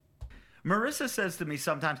Marissa says to me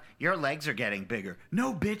sometimes, your legs are getting bigger.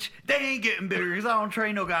 No, bitch, they ain't getting bigger because I don't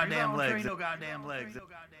train no goddamn legs.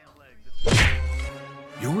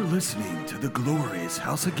 You're listening to the glorious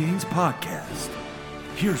House of Gains podcast.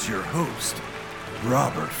 Here's your host,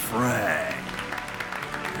 Robert Frank.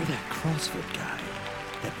 You're that CrossFit guy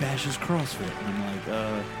that bashes CrossFit. And I'm like,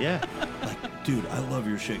 yeah. Like, dude, I love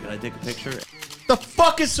your shit. Can I take a picture? The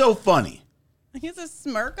fuck is so funny? He has a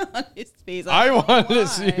smirk on his face. I wanted to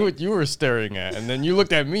see what you were staring at, and then you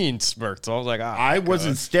looked at me and smirked. So I was like, I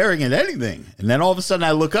wasn't staring at anything. And then all of a sudden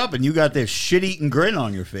I look up and you got this shit-eating grin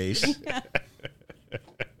on your face. Yeah.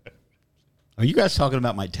 Are you guys talking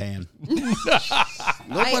about my tan?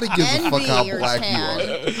 Nobody gives a fuck how black tan. you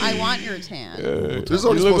are. I want your tan. There's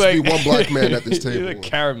only supposed to be one black man at this table. You're a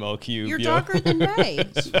caramel cube. You're darker than Ray.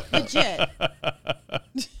 Legit.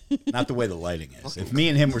 Not the way the lighting is. If me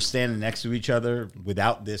and him were standing next to each other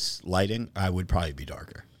without this lighting, I would probably be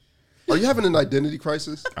darker. Are you having an identity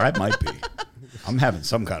crisis? I might be. I'm having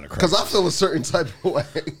some kind of crisis. Because I feel a certain type of way.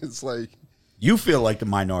 It's like... You feel like the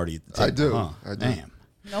minority at the table. I do. Huh? I do. Damn.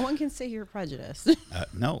 No one can say you're prejudiced.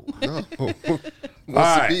 No. No. Wants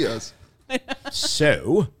right. to be us.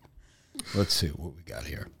 So, let's see what we got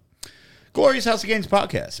here. Glorious House of Gains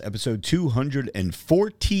podcast, episode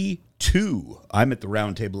 242. I'm at the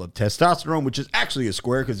round table of testosterone, which is actually a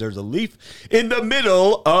square because there's a leaf in the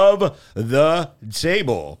middle of the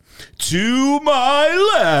table. To my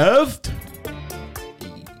left,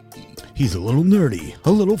 he's a little nerdy,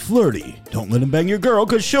 a little flirty. Don't let him bang your girl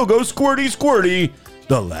because she'll go squirty, squirty.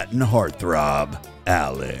 The Latin heartthrob,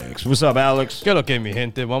 Alex. What's up, Alex? ¿Qué lo que mi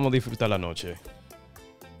gente? Vamos a disfrutar la noche.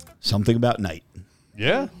 Something about night.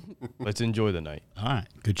 Yeah? Let's enjoy the night. All right.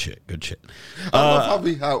 Good shit. Good shit. I love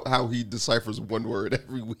how he deciphers one word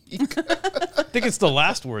every week. I think it's the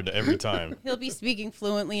last word every time. He'll be speaking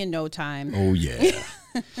fluently in no time. Oh, yeah.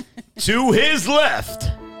 To his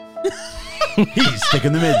left. He's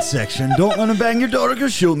sticking the midsection. Don't let him bang your daughter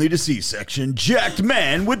because she'll need a C-section. Jacked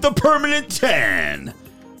man with the permanent tan.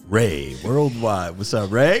 Ray Worldwide. What's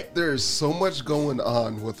up, Ray? There's so much going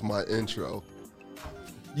on with my intro.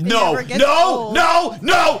 No.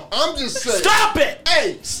 I'm just saying. Stop it.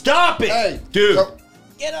 Hey. Stop it. Hey. Dude.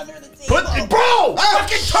 Get under the table.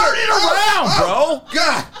 Fucking turn it around, bro.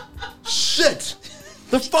 God. Shit.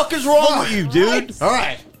 The fuck is wrong with you, dude? All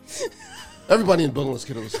right. Everybody in the building, let's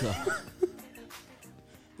go.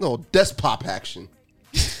 No, desk pop action.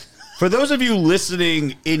 For those of you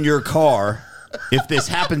listening in your car, if this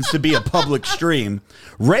happens to be a public stream,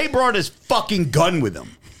 Ray brought his fucking gun with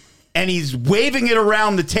him. And he's waving it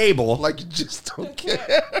around the table. Like you just don't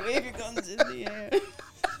care. Wave your guns in the air.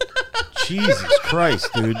 Jesus Christ,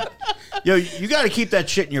 dude. Yo, you got to keep that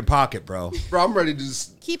shit in your pocket, bro. Bro, I'm ready to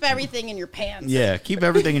just... Keep everything in your pants. Yeah, keep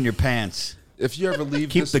everything in your pants. If you ever leave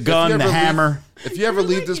Keep the gun, the hammer. If you ever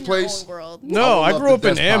leave this place... No, I grew up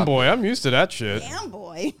in Amboy. I'm used to that shit.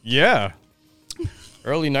 Amboy? Yeah.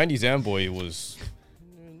 Early 90s Amboy was...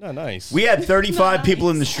 not nice. We had 35 people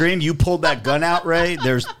in the stream. You pulled that gun out, Ray.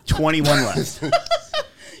 There's 21 left.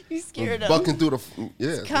 You scared him. Bucking through the... Yeah,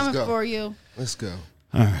 it's coming for you. Let's go.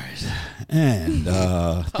 All right. And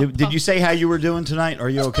did you say how you were doing tonight? Are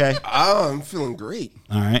you okay? I'm feeling great.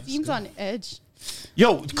 All right. Seems on edge.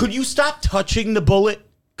 Yo, could you stop touching the bullet?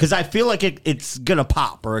 Because I feel like it's going to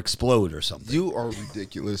pop or explode or something. You are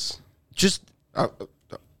ridiculous. Just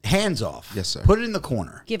hands off. Yes, sir. Put it in the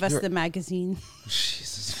corner. Give us the magazine.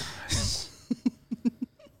 Jesus Christ.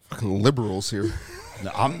 Fucking liberals here. No,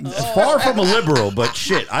 I'm far from a liberal, but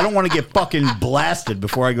shit, I don't want to get fucking blasted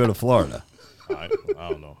before I go to Florida. I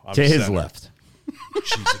don't know. I'm to his center. left.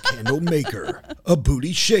 She's a candle maker, a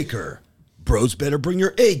booty shaker. Bros better bring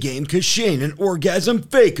your A game because she ain't an orgasm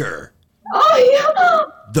faker. Oh, yeah.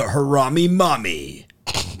 The Harami Mommy,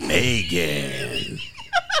 Megan.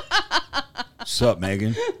 What's up,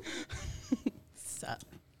 Megan? What's up?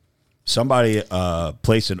 Somebody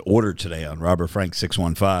placed an order today on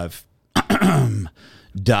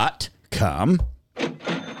robertfrank615.com.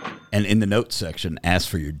 And in the notes section, ask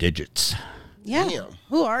for your digits. Yeah. Damn.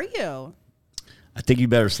 Who are you? I think you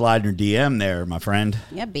better slide in your DM there, my friend.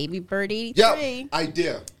 Yeah, Baby Bird 83. Yeah,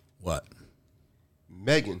 idea. What?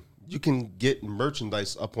 Megan, you can get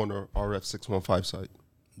merchandise up on our RF615 site.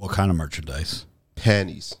 What kind of merchandise?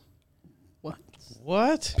 Panties.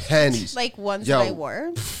 What? Panties. Like ones Yo. that I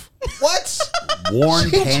wore. What?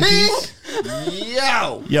 Worn panties?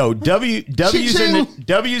 Yo.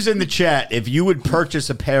 W's in the chat if you would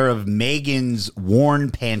purchase a pair of Megan's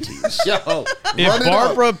worn panties. Yo. If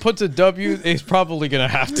Barbara puts a W, it's probably going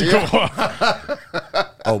to have to go up.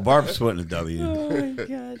 Oh, Barb's putting a W. Oh, my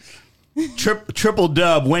God. Triple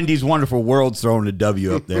dub. Wendy's Wonderful World's throwing a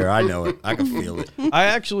W up there. I know it. I can feel it. I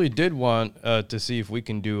actually did want to see if we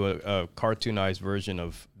can do a cartoonized version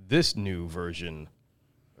of this new version,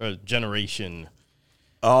 generation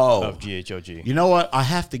of GHOG. You know what? I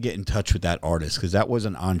have to get in touch with that artist because that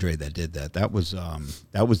wasn't Andre that did that. That was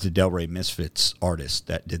the Del Rey Misfits artist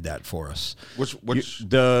that did that for us. Which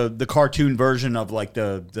The cartoon version of like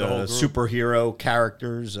the superhero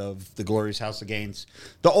characters of the Glorious House of Gains.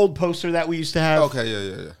 The old poster that we used to have.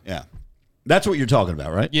 Okay, Yeah. That's what you're talking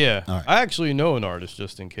about, right? Yeah. All right. I actually know an artist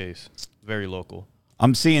just in case. Very local.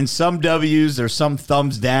 I'm seeing some W's. There's some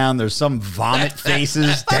thumbs down. There's some vomit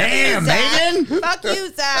faces. Damn, Megan. Fuck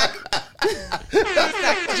you, Zach.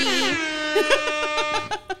 Zach G.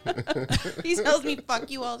 He tells me fuck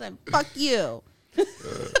you all the time. Fuck you. All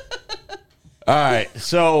right.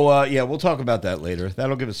 So, we'll talk about that later.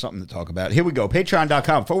 That'll give us something to talk about. Here we go.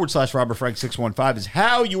 Patreon.com/RobertFrank615 is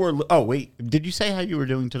how you were. Oh, wait. Did you say how you were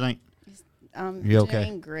doing tonight? You okay?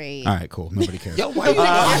 Doing great. All right, cool. Nobody cares. Yo, why you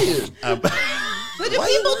lying? But the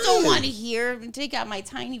people don't want to hear. Take out my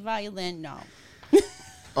tiny violin. No.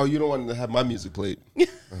 Oh, you don't want to have my music played?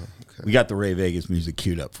 We got the Ray Vegas music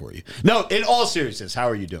queued up for you. No, in all seriousness, how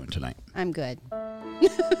are you doing tonight? I'm good.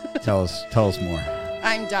 Tell us more.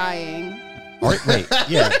 I'm dying. All right, wait.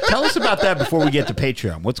 Yeah, tell us about that before we get to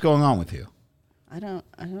Patreon. What's going on with you? I don't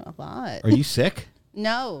a lot. Are you sick?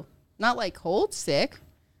 No, not like cold sick.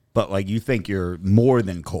 But like you think you're more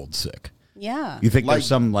than cold sick. Yeah. You think there's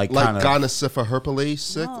some kind of gonorrhea herpes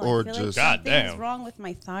sick, No, or I feel just like Goddamn. something's wrong with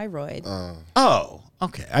my thyroid. Oh,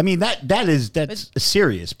 okay. I mean that's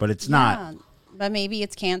serious, but it's not. Yeah, but maybe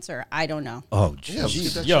it's cancer. I don't know. Oh, Yeah, jeez. let's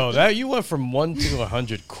get that Yo, shit that you went from 1 to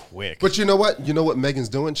 100 quick. But you know what? You know what Megan's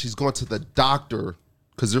doing? She's going to the doctor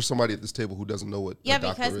because there's somebody at this table who doesn't know what Yeah, the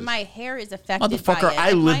doctor because is. my hair is affected Motherfucker, by it.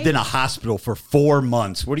 I lived in a a hospital for 4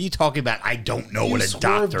 months. What are you talking about? I don't know You what a swerved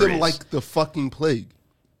doctor them is. like the fucking plague.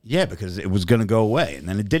 Yeah, because it was going to go away, and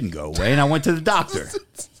then it didn't go away, and I went to the doctor.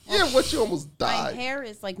 Yeah, what you almost My died. hair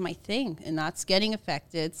is like my thing, and that's getting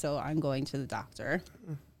affected, so I'm going to the doctor.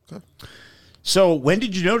 So when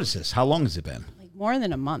did you notice this? How long has it been? Like more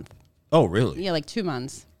than a month. Oh, really? Yeah, like 2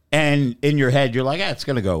 months. And in your head, you're like, it's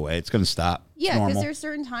going to go away. It's going to stop. It's Yeah, because normal. there's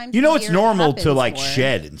certain times. You know, of it's year it normal to happens like more.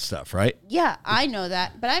 shed and stuff, right? Yeah, I know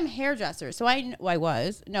that, but I'm a hairdresser, so I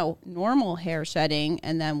was normal hair shedding,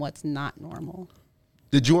 and then what's not normal.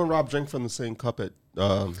 Did you and Rob drink from the same cup at?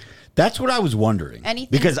 That's what I was wondering. Anything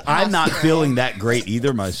Because I'm not possible. feeling that great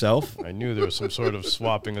either myself. I knew there was some sort of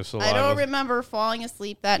swapping of saliva. I don't remember falling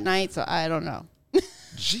asleep that night, so I don't know.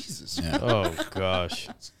 Jesus. Oh, gosh.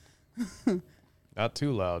 Not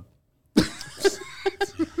too loud.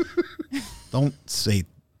 Don't say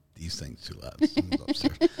these things too loud. Someone's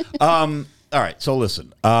upstairs. All right, so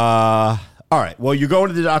listen. All right, well, you're going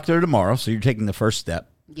to the doctor tomorrow, so you're taking the first step.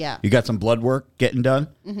 Yeah. You got some blood work getting done?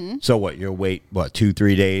 Mm-hmm. So what, you'll wait,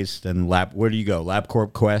 2-3 days, then where do you go?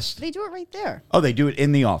 LabCorp Quest? They do it right there. Oh, they do it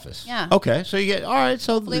in the office? Yeah. Okay, so you get, all right,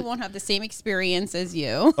 so. They won't have the same experience as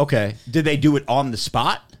you. Okay, did they do it on the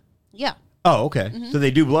spot? Yeah. Oh, okay. So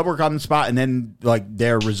they do blood work on the spot, and then, like,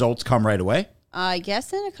 their results come right away? I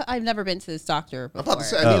guess I've never been to this doctor before. I'm about to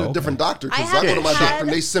say I need a different doctor because I go to my doctor and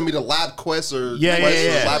they send me to LabQuest or Quest or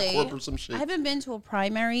LabCorp or some shit. I haven't been to a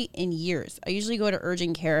primary in years. I usually go to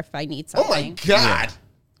urgent care if I need Oh something. my God.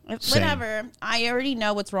 Whatever. I already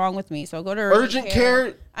know what's wrong with me, so I'll go to Urgent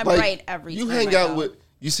care? I'm like, right every you time hang I out go. with,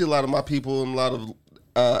 you see a lot of my people and a lot of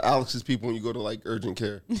Alex's people when you go to like urgent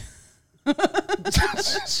care.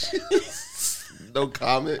 No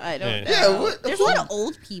comment. I don't know. Yeah, what? There's a lot of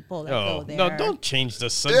old people that go there. No, don't change the Yeah.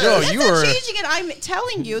 subject. Yo, I'm you not were. changing it. I'm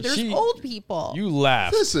telling you, there's She- old people. You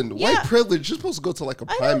laughed. Listen, Yeah. white privilege, you're supposed to go to like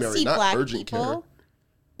a I primary, don't see not black urgent people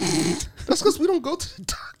care. That's because we don't go to the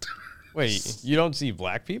doctor. Wait, you don't see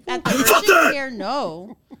black people? at the urgent care.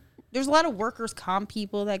 No, there's a lot of workers' comp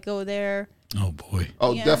people that go there. Oh, boy.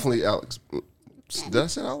 Oh, Yeah. definitely, Alex. Did I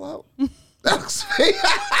say that out loud? Alex.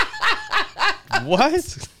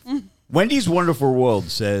 What? Wendy's Wonderful World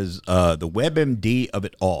says the WebMD of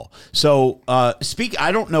it all. So, I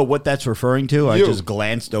don't know what that's referring to. I You. just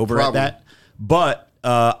glanced over Probably. at that. But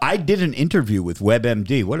I did an interview with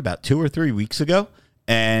WebMD, about 2 or 3 weeks ago?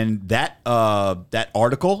 And that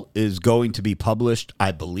article is going to be published,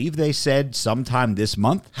 I believe they said, sometime this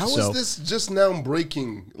month. How is this just now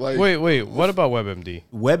breaking? Like, Wait. What about WebMD?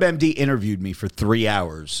 WebMD interviewed me for 3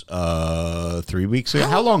 hours 3 weeks ago.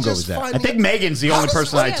 How long ago just was that? find I think me- Megan's the How only does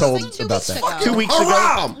person I Web- told like 2 about weeks that. ago. 2 weeks ago?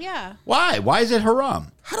 Haram! Yeah. Why? Why is it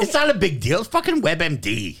haram? It's not a big deal. It's fucking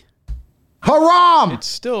WebMD. Haram! It's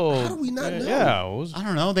still. How do we not know? Yeah. It was, I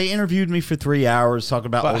don't know. They interviewed me for 3 hours talking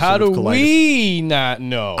about. but how do we not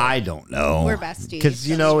know? I don't know. We're besties, because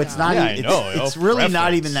you so know we it's know. not. Yeah, I it's, know. it's Your really not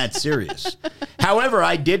preference. even that serious. However,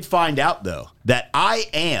 I did find out though that I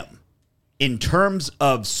am, in terms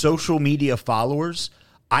of social media followers,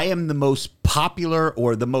 I am the most popular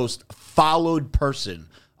or the most followed person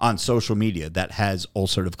on social media that has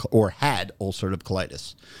ulcerative or had ulcerative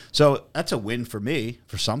colitis. So that's a win for me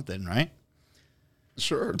for something, right?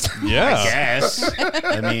 Sure. Yeah. Yes.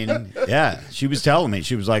 I mean, yeah. She was telling me.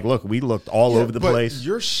 She was like, look, we looked all over the But place.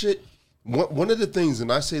 your shit, one of the things,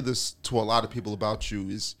 and I say this to a lot of people about you,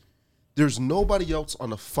 is there's nobody else on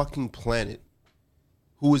the fucking planet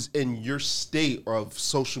who is in your state of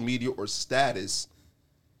social media or status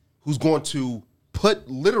who's going to put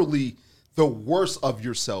literally the worst of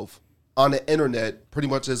yourself on the internet pretty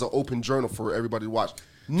much as an open journal for everybody to watch.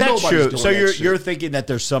 That's Nobody's true. doing So that you're shit. thinking that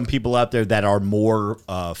there's some people out there that are more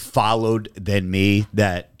followed than me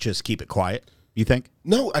that just keep it quiet, you think?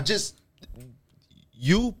 No,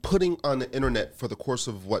 you putting on the internet for the course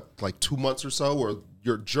of what, like 2 months or so, or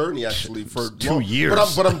your journey actually for 2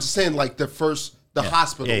 years. But I'm just saying, like the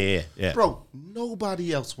hospital. Yeah. Bro,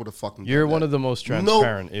 nobody else would have fucking. You're done one that. of the most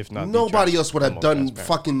transparent, if not the nobody else would have most done transparent.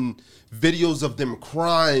 fucking videos of them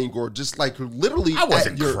crying or just like literally. I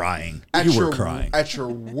wasn't at your- crying. At You your, were crying. at your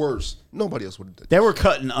worst. Nobody else would have done. They were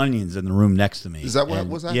cutting onions in the room next to me. Is that what and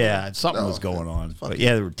was happening? Yeah, something No, was going on. fuck But it.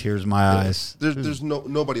 yeah, there were tears in my eyes. There's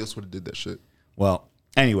nobody else would have did that shit. Well,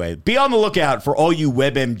 anyway, be on the lookout for all you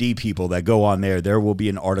WebMD people that go on there. There will be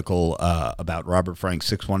an article about Robert Frank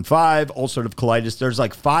 615, ulcerative colitis. There's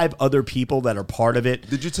like 5 other people that are part of it.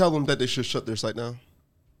 Did you tell them that they should shut their site down?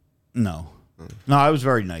 No. No, I was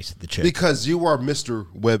very nice to the chick. Because you are Mr.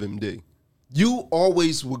 WebMD. You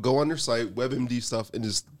always would go on their site, WebMD stuff, and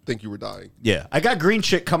just think you were dying. Yeah, I got green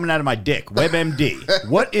shit coming out of my dick. WebMD.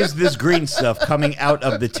 What is this green stuff coming out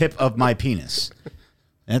of the tip of my penis?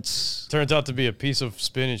 That's Turns out to be a piece of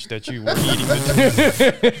spinach that you were eating.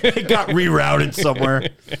 it got rerouted somewhere.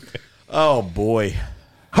 Oh boy.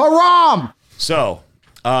 Haram! So,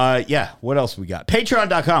 yeah, what else we got?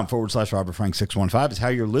 Patreon.com/RobertFrank615 is how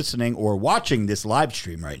you're listening or watching this live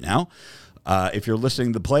stream right now. If you're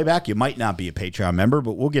listening to the playback, you might not be a Patreon member,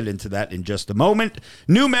 but we'll get into that in just a moment.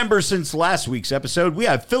 New members since last week's episode, we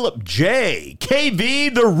have Philip J,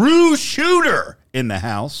 KV the Rue Shooter in the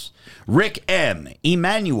house, Rick M,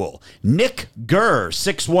 Emmanuel, Nick Gurr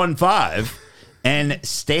 615, and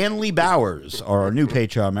Stanley Bowers are our new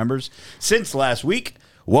Patreon members since last week.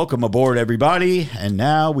 Welcome aboard, everybody. And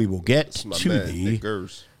now we will get My to man, the Nick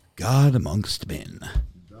Gers. God Amongst Men.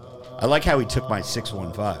 I like how he took my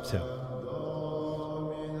 615, too.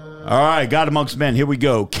 All right, God Amongst Men. Here we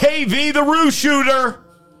go. KV the Rue Shooter.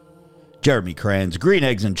 Jeremy Kranz, Green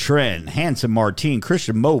Eggs and Tren, Hanson Martin,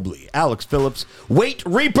 Christian Mobley, Alex Phillips, Wait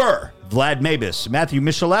Reaper, Vlad Mabus, Matthew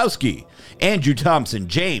Michalowski, Andrew Thompson,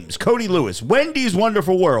 James, Cody Lewis, Wendy's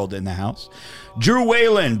Wonderful World in the house, Drew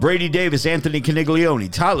Whalen, Brady Davis, Anthony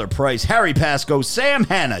Caniglione, Tyler Price, Harry Pasco, Sam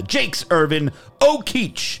Hanna, Jakes Irvin,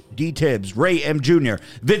 O'Keech, D. Tibbs, Ray M. Jr.,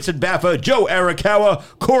 Vincent Baffa, Joe Arakawa,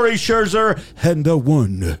 Corey Scherzer, and the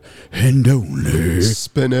one and only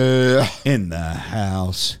Spinner. in the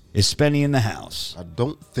house. Is Spenny in the house? I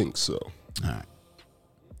don't think so. All right.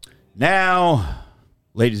 Now,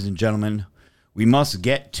 ladies and gentlemen, we must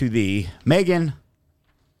get to the Megan.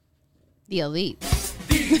 The elite.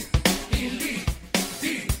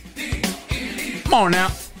 Come on now.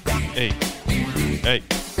 Hey.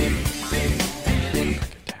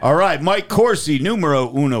 All right, Mike Corsi,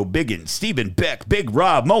 numero uno, Biggin, Stephen Beck, Big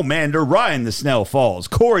Rob, Mo Mander, Ryan the Snell Falls,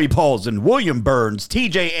 Corey Paulson, William Burns,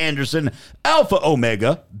 TJ Anderson, Alpha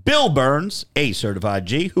Omega, Bill Burns, A Certified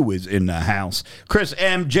G, who is in the house, Chris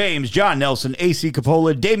M. James, John Nelson, AC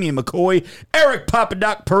Capola, Damian McCoy, Eric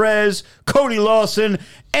Papadoc Perez, Cody Lawson,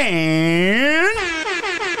 and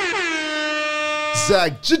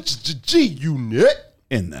Zach G Unit.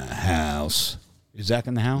 in the house. Is Zach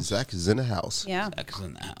in the house? Zach is in the house. Yeah. Zach is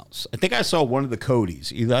in the house. I think I saw one of the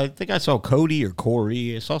Codys. Either I think I saw Cody or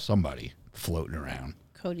Corey. I saw somebody floating around.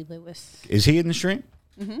 Cody Lewis. Is he in the stream?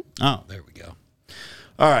 Mm-hmm. Oh, there we go.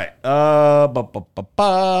 All right.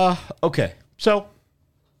 Okay. So, a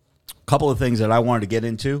couple of things that I wanted to get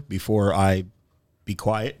into before I be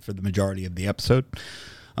quiet for the majority of the episode.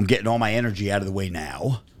 I'm getting all my energy out of the way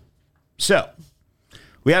now. So,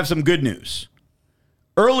 we have some good news.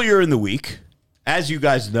 Earlier in the week, as you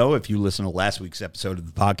guys know, if you listen to last week's episode of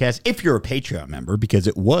the podcast, if you're a Patreon member, because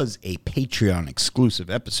it was a Patreon exclusive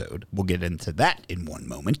episode, we'll get into that in one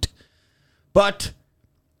moment. But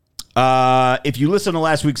If you listen to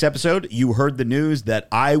last week's episode, you heard the news that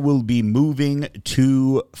I will be moving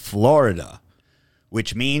to Florida,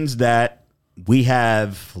 which means that we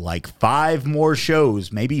have like 5 more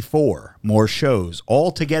shows, maybe 4 more shows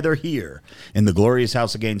all together here in the Glorious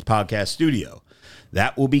House of Gains podcast studio.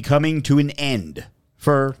 That will be coming to an end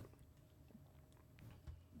for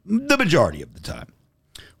the majority of the time.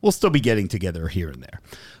 We'll still be getting together here and there.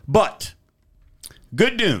 But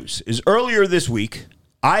good news is earlier this week,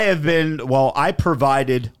 I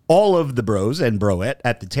provided all of the bros and broette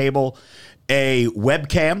at the table a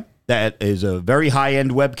webcam that is a very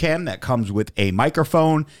high-end webcam that comes with a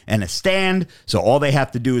microphone and a stand. So all they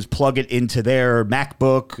have to do is plug it into their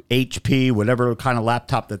MacBook, HP, whatever kind of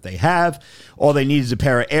laptop that they have. All they need is a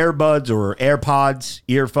pair of earbuds or AirPods,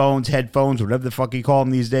 earphones, headphones, whatever the fuck you call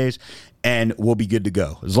them these days, and we'll be good to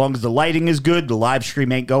go. As long as the lighting is good, the live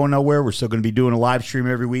stream ain't going nowhere. We're still going to be doing a live stream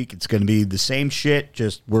every week. It's going to be the same shit,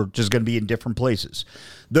 we're just going to be in different places.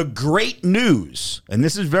 The great news, and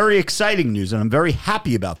this is very exciting news, and I'm very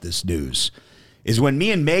happy about this news, is when me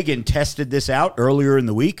and Megan tested this out earlier in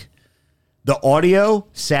the week, the audio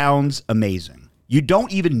sounds amazing. You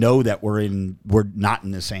don't even know that we're not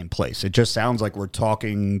in the same place. It just sounds like we're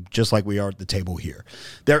talking just like we are at the table here.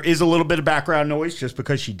 There is a little bit of background noise just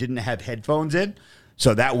because she didn't have headphones in.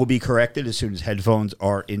 So that will be corrected as soon as headphones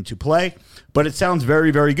are into play. But it sounds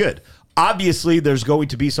very, very good. Obviously, there's going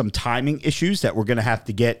to be some timing issues that we're going to have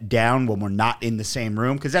to get down when we're not in the same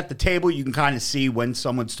room. Because at the table, you can kind of see when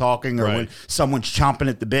someone's talking or when someone's chomping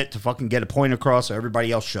at the bit to fucking get a point across so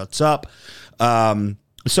everybody else shuts up.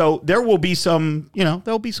 So there will be some,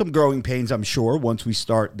 there'll be some growing pains, I'm sure, once we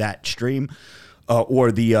start that stream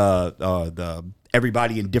or the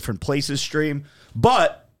everybody in different places stream.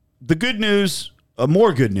 But the good news,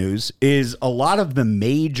 more good news, is a lot of the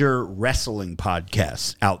major wrestling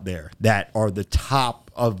podcasts out there that are the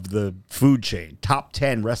top of the food chain, top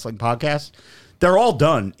 10 wrestling podcasts, they're all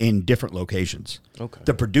done in different locations. Okay.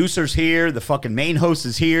 The producer's here, the fucking main host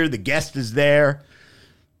is here, the guest is there.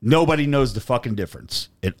 Nobody knows the fucking difference.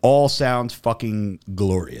 It all sounds fucking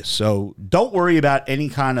glorious. So don't worry about any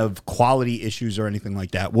kind of quality issues or anything like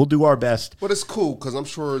that. We'll do our best. But it's cool because I'm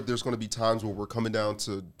sure there's going to be times where we're coming down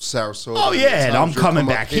to Sarasota. Oh, yeah, and I'm coming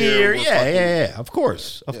back here. Yeah. Of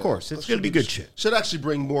course. It's going to be good shit. Should actually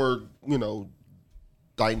bring more,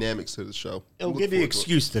 dynamics to the show. It'll give you an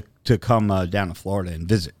excuse to come down to Florida and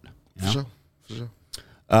visit. For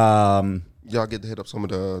sure. Y'all get to hit up some of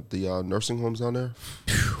the nursing homes down there?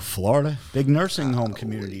 Florida, big nursing home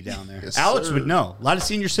community down there. Yes, Alex sir. would know. A lot of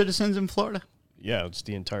senior citizens in Florida. Yeah, it's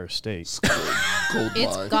the entire state. Gold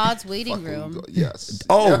It's mine. God's waiting room. Yes.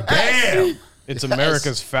 Oh, damn. It's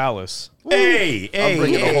America's phallus. Hey, I'm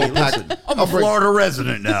bringing a whole pack. I'm a Florida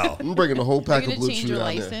resident now. I'm bringing a whole pack You're of going blue to change chew your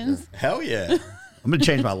down license? Hell yeah. I'm going to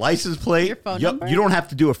change my license plate. Your phone Yep, number? you don't have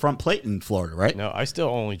to do a front plate in Florida, right? No, I still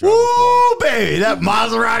only drive with Woo, baby. That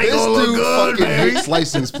Maserati This going to look dude good, fucking baby. hates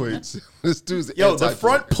license plates. This dude's Yo, the anti-plate.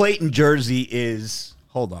 front plate in Jersey is...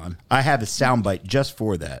 Hold on. I have a soundbite just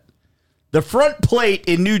for that. The front plate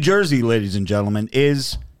in New Jersey, ladies and gentlemen,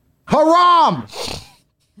 is... Haram!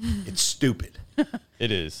 It's stupid.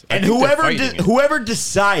 It is. And whoever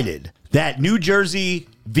decided that New Jersey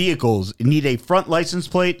vehicles need a front license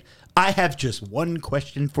plate, I have just one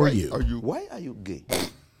question for you. Why are you gay?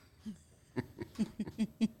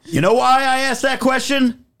 You know why I asked that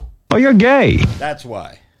question? Oh, you're gay. That's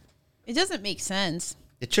why. It doesn't make sense.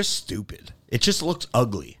 It's just stupid. It just looks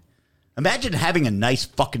ugly. Imagine having a nice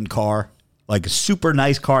fucking car, like a super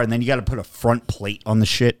nice car, and then you got to put a front plate on the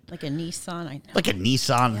shit. Like a Nissan, I know. Like a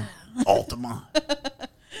Nissan Altima.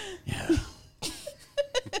 Yeah.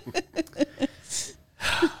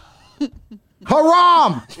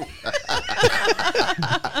 Haram!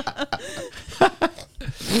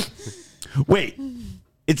 Wait,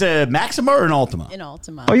 it's a Maxima or an Altima? In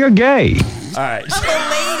Altima. Oh, you're gay. All right.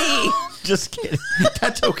 lady. Just kidding.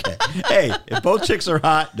 That's okay. Hey, if both chicks are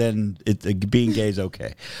hot, then being gay is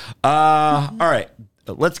okay. All right.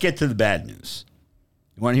 Let's get to the bad news.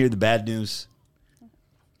 You want to hear the bad news?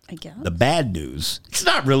 I guess. The bad news. It's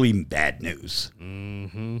not really bad news.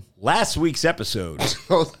 Mm-hmm. Last week's episode.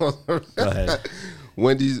 Go ahead.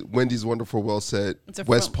 Wendy's wonderful well said.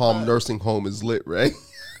 West Palm Nursing Home is lit, right?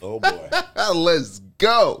 Oh, boy. Let's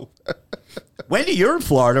go. Wendy, you're in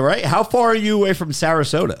Florida, right? How far are you away from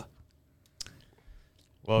Sarasota?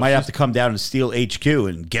 Well, Might have to come down to Steel HQ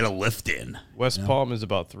and get a lift in. West Palm is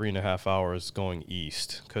about 3.5 hours going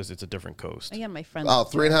east because it's a different coast. I got my friend. Wow,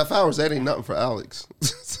 3.5 hours. That ain't nothing for Alex.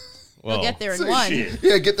 We'll get there in one.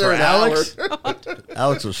 Yeah, get there in Alex? an hour.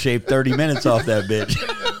 Alex will shave 30 minutes off that bitch.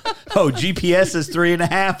 Oh, GPS is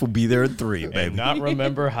 3.5. We'll be there at 3, And baby. not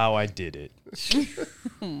remember how I did it.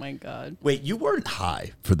 Oh my God. Wait, you weren't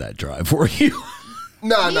high for that drive, were you?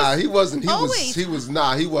 Nah, he wasn't. He always-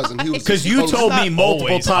 wasn't. He was Because you told me not multiple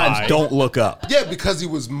always times, high. don't look up. Yeah, because he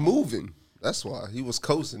was moving. That's why. He was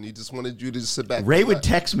coasting. He just wanted you to sit back. Ray and would relax.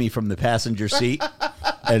 text me from the passenger seat,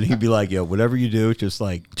 and he'd be like, "Yo, whatever you do,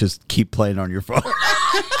 just keep playing on your phone."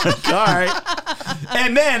 Like, all right.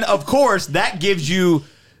 And then, of course, that gives you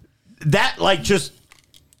gives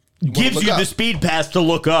look you up. the speed pass to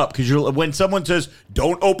look up, because when someone says,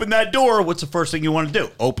 "Don't open that door," what's the first thing you want to do?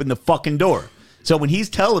 Open the fucking door. So when he's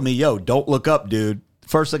telling me, "Yo, don't look up, dude,"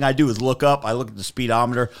 first thing I do is look up. I look at the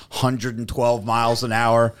speedometer, 112 miles an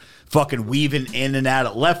hour. Fucking weaving in and out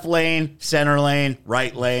of left lane, center lane,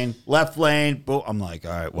 right lane, left lane. Boom. I'm like,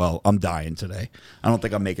 all right, well, I'm dying today. I don't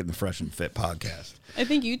think I'm making the Fresh and Fit podcast. I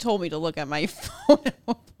think you told me to look at my phone at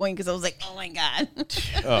one point because I was like, oh my God.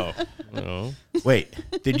 Oh, no. Wait,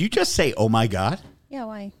 did you just say, oh my God? Yeah,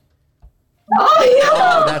 why?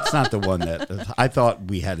 Oh, that's not the one that I thought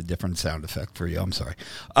we had a different sound effect for you. I'm sorry.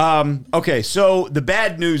 Okay, so the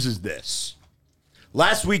bad news is this.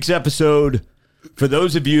 Last week's episode, for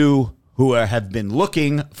those of you who have been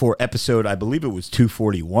looking for episode, I believe it was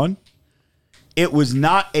 241, it was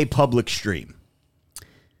not a public stream.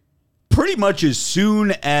 Pretty much as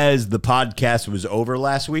soon as the podcast was over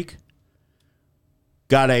last week,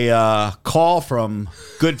 got a call from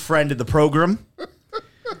good friend of the program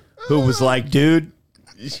who was like, dude,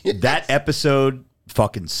 that episode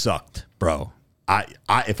fucking sucked, bro.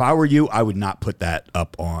 If I were you, I would not put that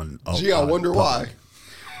up on. Gee, I wonder why.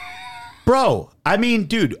 Bro, I mean,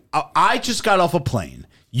 dude, I just got off a plane.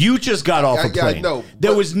 You just got off a plane. I know,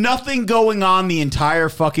 there but- was nothing going on the entire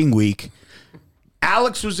fucking week.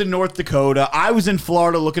 Alex was in North Dakota. I was in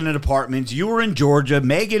Florida looking at apartments. You were in Georgia.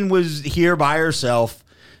 Megan was here by herself.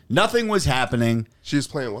 Nothing was happening. She was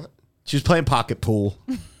playing what? She was playing pocket pool,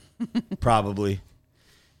 probably.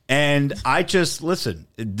 And I just, listen,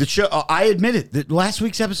 the show, I admit it, that last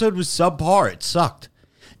week's episode was subpar. It sucked.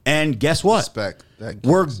 And guess what? Respect. That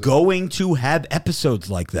We're gives it. going to have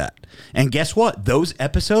episodes like that. And guess what? Those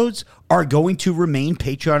episodes are going to remain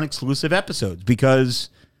Patreon exclusive episodes because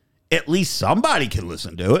at least somebody can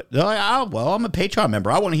listen to it. They're like, oh, well, I'm a Patreon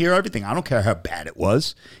member. I want to hear everything. I don't care how bad it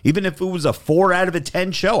was. Even if it was a 4 out of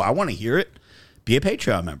 10 show, I want to hear it. Be a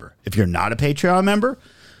Patreon member. If you're not a Patreon member,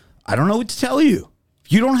 I don't know what to tell you.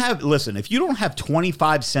 If you don't have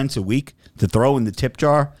 25 cents a week to throw in the tip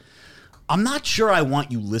jar, I'm not sure I want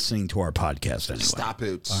you listening to our podcast anyway. Stop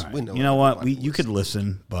it. All right. We know You know what? everybody You could listens.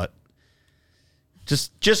 listen, but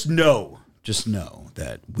just know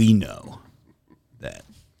that we know that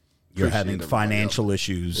you're Appreciate having everybody financial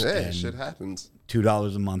issues. Yeah, and shit happens.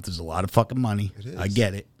 $2 a month is a lot of fucking money. It is. I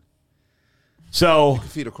get it. So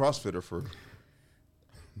Feed a CrossFitter for.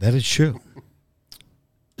 that is true.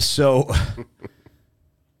 So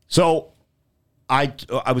I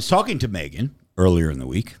was talking to Megan earlier in the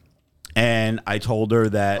week, and I told her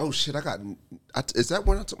that Oh shit! Is that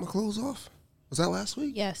when I took my clothes off? Was that last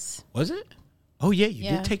week? Yes. was it? Oh yeah, you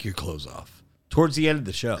Yeah. did take your clothes off towards the end of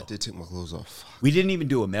the show. I did take my clothes off. We didn't even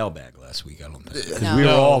do a mailbag last week, I don't think. 'Cause No. we were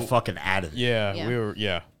No. all fucking out of it. Yeah, Yeah. we were,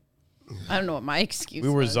 I don't know what my excuse We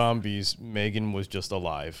were was. zombies. Megan was just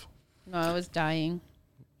alive. No, I was dying.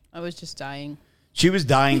 I was just dying. She was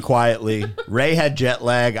dying quietly. Ray had jet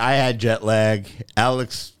lag. I had jet lag.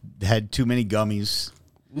 Alex had too many gummies.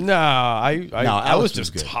 Nah, I Alex was was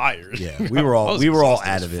just good. tired. Yeah, we were all I was all exhausted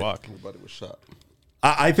out as of it. fuck. Everybody was shot.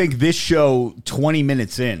 I think this show, 20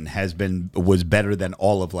 minutes in, was better than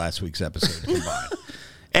all of last week's episode combined.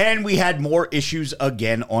 And we had more issues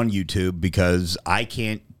again on YouTube because I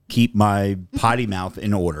can't keep my potty mouth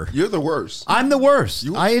in order. You're the worst. I'm the worst.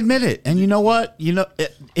 I admit it. And you know what?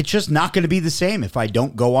 It's just not going to be the same if I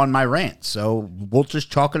don't go on my rant. So we'll just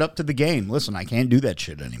chalk it up to the game. Listen, I can't do that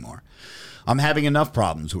shit anymore. I'm having enough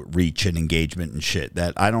problems with reach and engagement and shit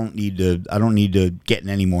that I don't need to get in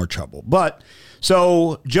any more trouble. But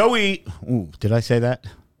so Joey, did I say that?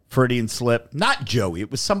 Freudian slip. Not Joey. It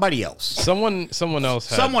was somebody else. Someone else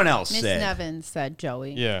had. Someone else Miss said. Nevins said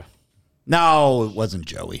Joey. Yeah. No, it wasn't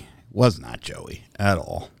Joey. It was not Joey at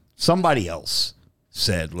all. Somebody else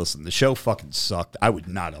said, listen, the show fucking sucked. I would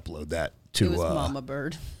not upload that to... It was Mama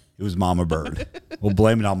Bird. It was Mama Bird. We'll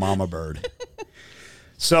blame it on Mama Bird.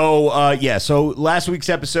 So, so last week's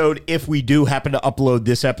episode, if we do happen to upload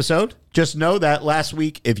this episode, just know that last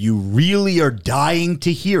week, if you really are dying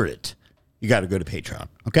to hear it, you got to go to Patreon,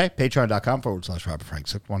 okay?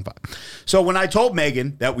 Patreon.com/RobertFrank615. So when I told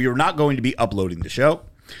Megan that we were not going to be uploading the show,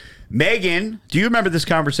 Megan, do you remember this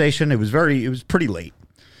conversation? It was pretty late.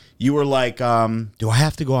 You were like, do I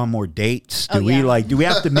have to go on more dates? Do we yeah. do we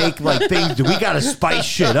have to make like things? Do we got to spice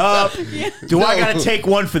shit up? Do I got to take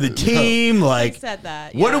one for the team? Like, I said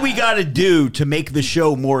that. what do yeah. we got to do to make the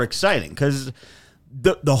show more exciting? Because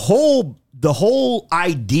the whole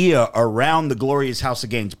idea around the Glorious House of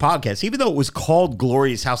Gains podcast, even though it was called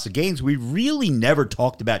Glorious House of Gains, we really never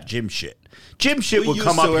talked about gym shit. Gym shit would used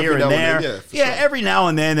come to up every here and now and there. then, yeah, for sure. Every now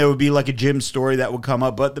and then there would be like a gym story that would come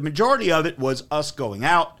up, but the majority of it was us going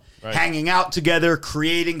out, hanging out together,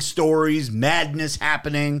 creating stories, madness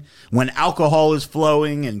happening when alcohol is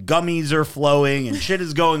flowing and gummies are flowing and shit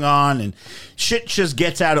is going on and shit just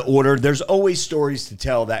gets out of order. There's always stories to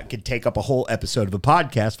tell that could take up a whole episode of a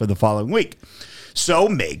podcast for the following week. So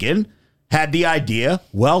Megan had the idea,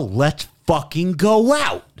 well, let's fucking go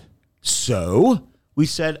out. So we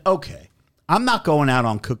said, okay, I'm not going out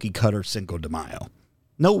on cookie cutter Cinco de Mayo.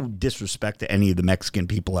 No disrespect to any of the Mexican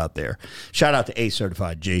people out there. Shout out to A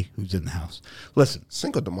Certified G, who's in the house. Listen.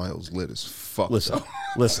 Cinco de Mayo's lit as fuck. Listen.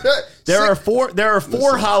 There are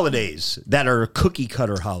four holidays that are cookie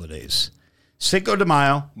cutter holidays. Cinco de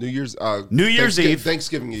Mayo, New Year's Eve,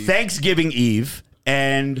 Thanksgiving Eve,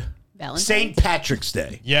 and Valentine's? St. Patrick's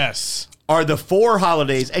Day Yes. are the 4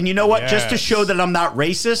 holidays. And you know what? Just to Yes. show that I'm not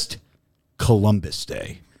racist, Columbus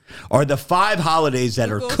Day are the 5 holidays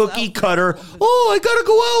that are goes cookie out for cutter. Columbus? Oh, I gotta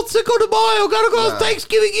go out Cinco de Mayo. Gotta go out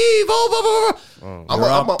Thanksgiving Eve. Oh,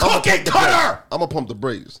 blah, blah, blah. Cookie cutter. I'm gonna pump the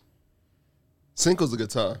brakes. Cinco's a good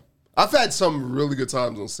time. I've had some really good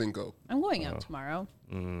times on Cinco. I'm going out tomorrow.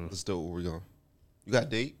 Let's do it. Where we going? You got a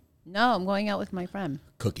date? No, I'm going out with my friend,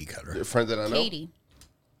 Cookie cutter. A friend that I know? Katie.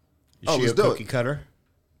 Is Oh, she let's a do cookie it. cutter?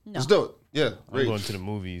 No. Let's do it. Yeah. I'm Rage. going to the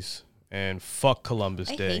movies and fuck Columbus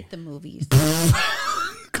I Day. hate the movies.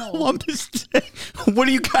 Columbus Day. What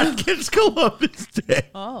do you got against Columbus Day?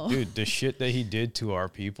 Oh. Dude, the shit that he did to our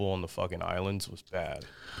people on the fucking islands was bad.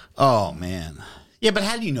 Oh, man. Yeah, but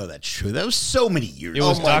how do you know that's true? That was so many years It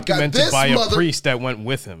was my God, documented this by a mother- priest that went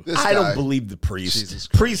with him. This I guy. don't believe the priest. Jesus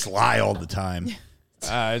Christ. Priests lie all the time.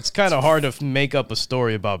 It's kind of hard to make up a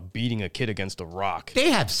story about beating a kid against a rock. They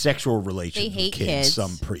have sexual relations They with hate kids, kids.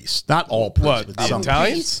 some priests. Not all priests, What, but the some.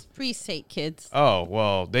 Italians? Priests hate kids. Oh,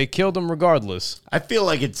 well, they killed him regardless. I feel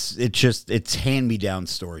like it's hand-me-down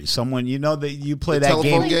stories. Someone, you know, that you play The that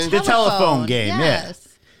telephone game. game? The telephone game, yes. yeah.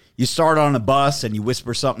 You start on a bus and you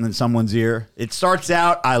whisper something in someone's ear. It starts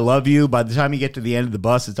out, I love you. By the time you get to the end of the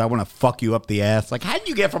bus, it's I want to fuck you up the ass. Like, how did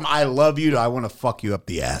you get from I love you to I want to fuck you up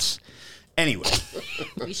the ass? Anyway,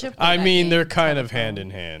 We should play I that mean, game. they're kind of hand in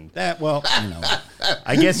hand.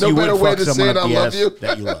 I guess No you would better way fuck to someone say up it, the I love ass you.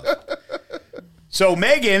 that you love. So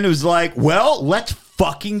Megan was like, well, let's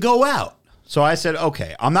fucking go out. So I said,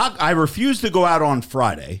 okay, I refuse to go out on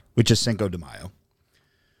Friday, which is Cinco de Mayo.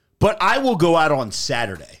 But I will go out on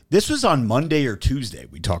Saturday. This was on Monday or Tuesday.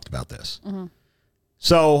 We talked about this. Mm-hmm.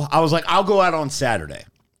 So I was like, I'll go out on Saturday.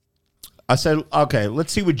 I said, okay,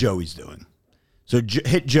 let's see what Joey's doing. So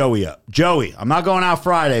hit Joey up. Joey, I'm not going out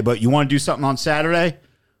Friday, but you want to do something on Saturday?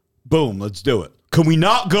 Boom, let's do it. Can we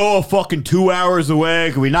not go a fucking 2 hours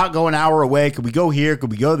away? Can we not go an hour away? Can we go here? Can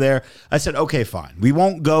we go there? I said, okay, fine. We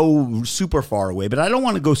won't go super far away, but I don't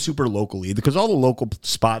want to go super local either because all the local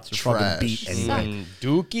spots are Trash. fucking beat anyway.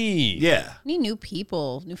 Dookie. Yeah. Need new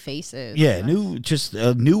people, new faces. Yeah, just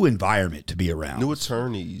a new environment to be around. New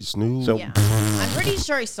attorneys. New. So Yeah. I'm pretty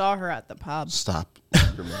sure I saw her at the pub. Stop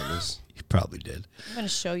your madness. you probably did. I'm going to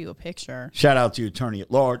show you a picture. Shout out to your attorney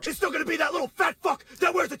at large. It's still gonna be that little fat fuck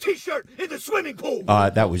that wears a t-shirt in the swimming pool.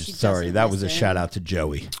 That was She sorry. doesn't That was a listen. shout out to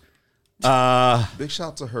Joey. Big shout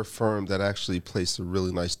out to her firm that actually placed a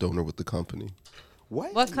really nice donor with the company.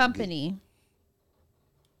 What company?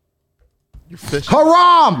 You're fishing. Haram!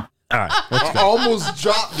 All right. I almost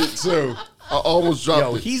dropped it too. I almost dropped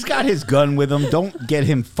Yo, it. he's got his gun with him. Don't get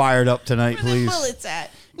him fired up tonight, Where the please. bullets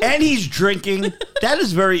at? And he's drinking. That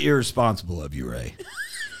is very irresponsible of you, Ray.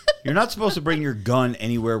 You're not supposed to bring your gun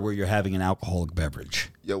anywhere where you're having an alcoholic beverage.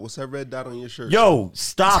 Yo, what's that red dot on your shirt? Yo,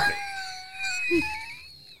 stop it.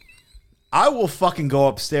 I will fucking go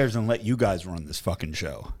upstairs and let you guys run this fucking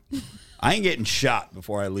show. I ain't getting shot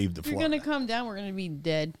before I leave the If you're floor. going to come down, we're going to be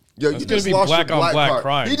dead. Yo, That's you gonna just be lost black your on black black card.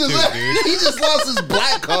 crime, he just, too, dude. he just lost his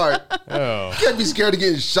black card. Oh. You can't be scared of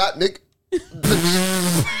getting shot, Nick.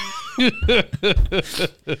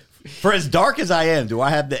 For as dark as I am, do I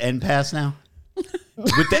have the N pass now?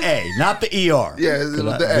 With the A, not the ER. Yeah, with the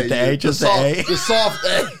A. With the A, just the A. The soft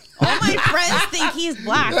A. All my friends think he's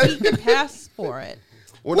black. He can pass for it.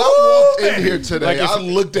 When I walked in here today, Like if- I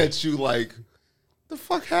looked at you like, the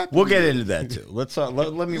fuck happened? We'll get into that too. Let's let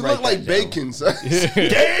me You write look like that down. bacon, son.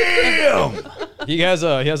 Damn, He has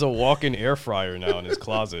a walk-in air fryer now in his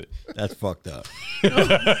closet. that's fucked up.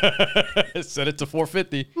 Set it to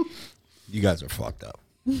 450. You guys are fucked up.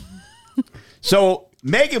 So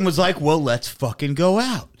Megan was like, well, let's fucking go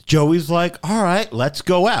out. Joey's like, all right, let's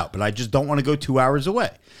go out. But I just don't want to go 2 hours away.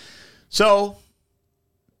 So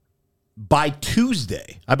by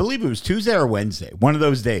Tuesday, I believe it was Tuesday or Wednesday, one of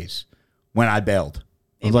those days when I bailed.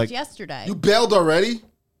 I It was like, yesterday. You bailed already?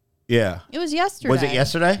 yeah. It was yesterday. Was it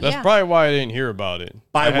yesterday? That's Yeah. probably why I didn't hear about it.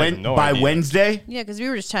 I had no idea. Wednesday? Yeah, because we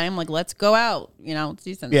were just chatting. I'm like, let's go out. Let's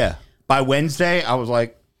do something. Yeah. By Wednesday, I was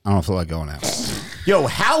like, I don't feel like going out. Yo,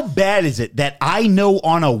 how bad is it that I know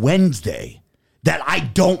on a Wednesday that I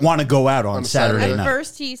don't want to go out on Saturday At night?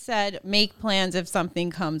 first, he said, make plans if something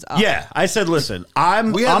comes up. Yeah, I said, listen,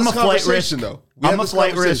 I'm We had a this flight risk. conversation, though. We I'm had a this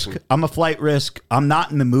flight risk. conversation. I'm a flight risk. I'm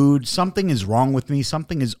not in the mood. Something is wrong with me.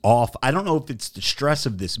 Something is off. I don't know if it's the stress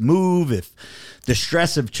of this move, if the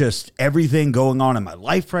stress of just everything going on in my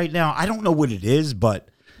life right now. I don't know what it is, but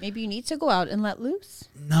Maybe you need to go out and let loose.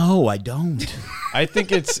 no, I don't. I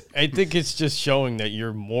think it's just showing that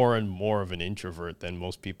you're more and more of an introvert than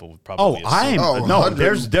most people would probably I am. assume. No,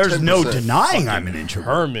 there's no 110%. denying I'm an introvert.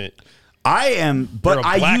 Hermit. I am, but You're a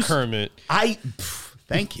I black used. hermit.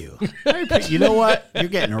 Thank you. You know what? You're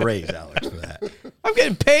getting a raise, Alex, for that. I'm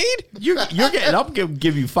getting paid? You're getting. I'm gonna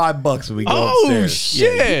give you $5 when we go Oh, upstairs. Yeah,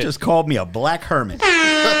 you shit. just called me a black hermit.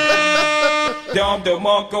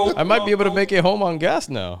 I might be able to make it home on gas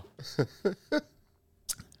now.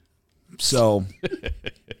 So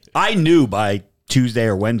I knew by Tuesday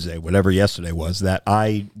or Wednesday, whatever yesterday was, that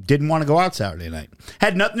I didn't want to go out Saturday night.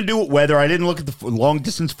 Had nothing to do with weather. I didn't look at the long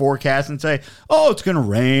distance forecast and say, oh, it's going to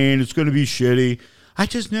rain. It's going to be shitty. I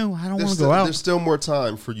just knew I don't want to go out. There's still more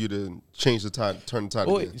time for you to change the tide, turn the tide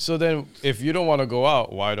again. So then if you don't want to go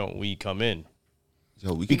out, why don't we come in?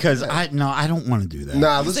 Yo, we can Because do that. I don't want to do that.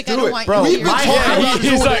 Nah, let's like, I do don't it, want bro. you We've here. been talking about He's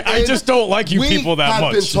doing like, it, I and just don't like you people that We have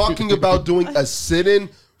much. been talking about doing a sit-in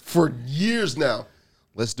for years now.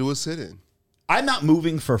 Let's do a sit-in. I'm not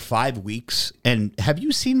moving for 5 weeks. And have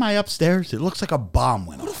you seen my upstairs? It looks like a bomb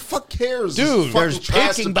went Who the off. fuck cares? Dude, This there's fucking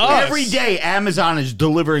trash picking to- us. Every day, Amazon is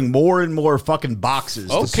delivering more and more fucking boxes.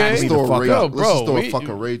 to Okay. send me Let's the throw a fuck raid. up. Let's just throw a fucking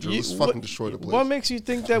rager. Let's fucking destroy the place. What makes you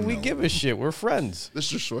think that we give a shit? We're friends. Let's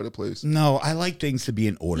destroy the place. No, I like things to be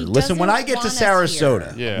in order. He Listen, when I doesn't get to want us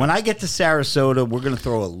Sarasota, here. Yeah. when I get to Sarasota, we're gonna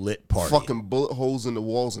throw a lit party. Fucking bullet holes in the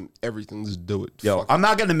walls and everything. Let's do it. Yo, Fuck I'm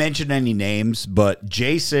not gonna mention any names, but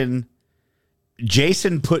Jason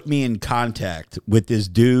put me in contact with this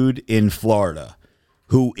dude in Florida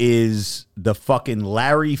who is the fucking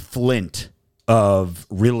Larry Flint of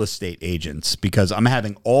real estate agents, because I'm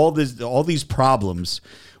having all these problems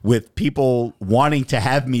with people wanting to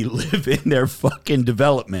have me live in their fucking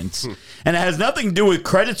developments. And it has nothing to do with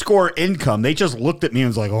credit score or income. They just looked at me and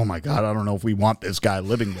was like, oh my God, I don't know if we want this guy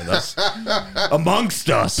living with us amongst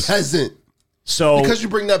us. peasant. So Because you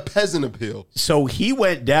bring that peasant appeal. so he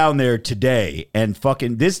went down there today and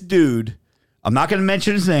fucking this dude, I'm not going to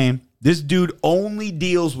mention his name. This dude only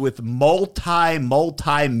deals with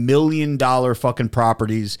multi-million dollar fucking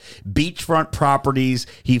properties, beachfront properties.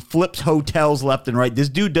 He flips hotels left and right. This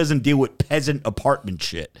dude doesn't deal with peasant apartment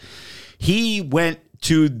shit. He went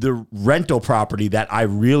to the rental property that I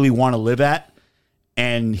really want to live at,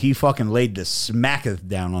 and he fucking laid the smacketh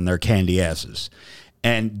down on their candy asses.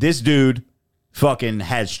 And this dude fucking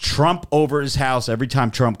has Trump over his house every time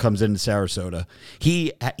Trump comes into Sarasota.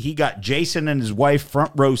 He got Jason and his wife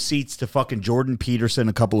front row seats to fucking Jordan Peterson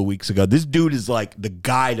a couple of weeks ago. This dude is like the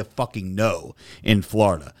guy to fucking know in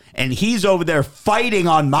Florida. And he's over there fighting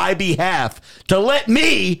on my behalf to let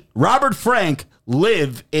me, Robert Frank,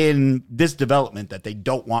 live in this development that they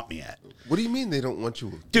don't want me at. What do you mean they don't want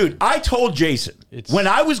you? Dude, I told Jason It's when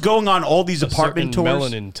I was going on all these apartment Certain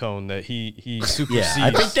tours. melanin tone that he supersedes. Yeah,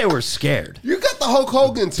 I think they were scared. You got the Hulk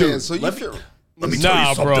Hogan tan, so you feel. Let me tell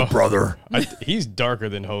you something, brother. He's darker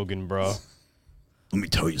than Hogan, bro. Let me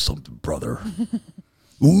tell you something, brother.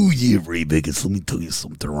 Ooh, yeah, Ray Vegas. Let me tell you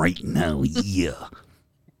something right now. Yeah.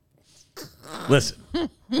 Listen,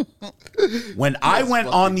 when I went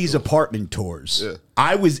on these apartment tours, Yeah.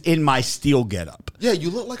 I was in my steel getup. Yeah, you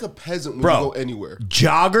look like a peasant when Bro. you go anywhere.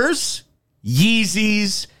 Joggers,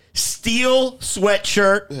 Yeezys, steel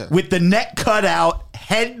sweatshirt with the neck cut out,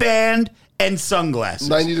 headband, and sunglasses.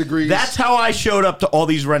 90 degrees. That's how I showed up to all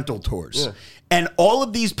these rental tours. Yeah. And all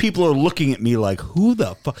of these people are looking at me like, who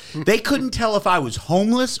the fuck? They couldn't tell if I was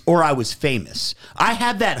homeless or I was famous. I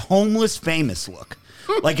had that homeless famous look.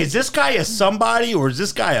 Like, is this guy a somebody or is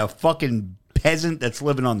this guy a fucking peasant that's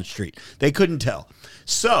living on the street? They couldn't tell.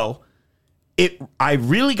 So I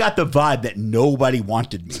really got the vibe that nobody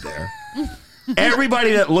wanted me there.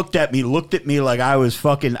 Everybody that looked at me like I was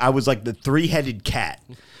like the 3-headed cat.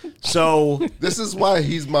 So This is why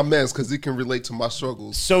he's my man, because he can relate to my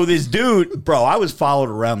struggles. So this dude, bro, I was followed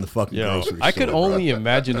around the fucking grocery store. I could only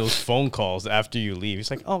imagine those phone calls after you leave.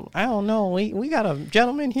 He's like, "Oh, I don't know. We got a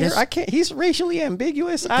gentleman here. This- I can't. He's racially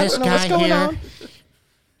ambiguous. I This don't know what's guy going here, on."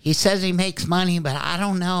 he says he makes money, but I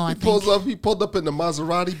don't know. He pulled up in the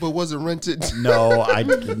Maserati, but wasn't rented. No, I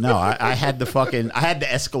had the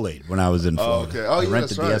Escalade when I was in Florida. okay. Oh, I yeah, rented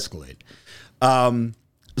that's the right. Escalade.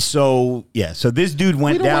 So this dude We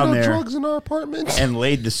went don't down want no there drugs in our apartment. and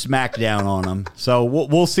laid the smack down on him. So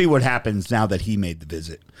we'll see what happens now that he made the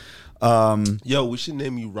visit. Yo, we should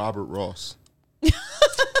name you Robert Ross.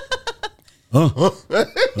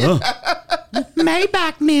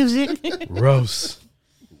 Maybach music. Gross.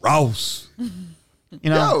 Ross. You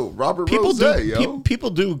know, Yo, Robert people Rose, do yo. people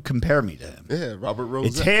do compare me to him. Yeah, Robert Rose.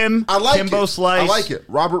 It's him, I like Kimbo it. Slice. I like it.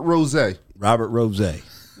 Robert Rose. Robert Rose.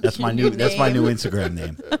 That's my new Instagram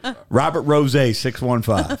name. Robert Rose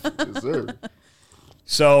 615. Yes, sir.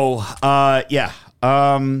 So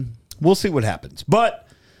we'll see what happens. But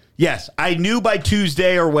yes, I knew by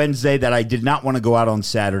Tuesday or Wednesday that I did not want to go out on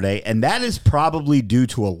Saturday, and that is probably due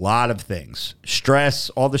to a lot of things. Stress,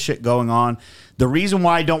 all the shit going on. The reason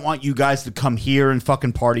why I don't want you guys to come here and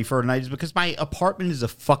fucking party for a night is because my apartment is a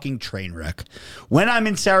fucking train wreck. When I'm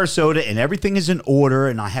in Sarasota and everything is in order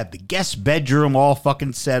and I have the guest bedroom all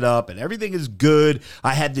fucking set up and everything is good,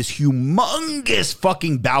 I have this humongous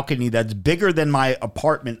fucking balcony that's bigger than my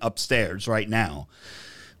apartment upstairs right now.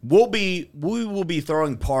 We will be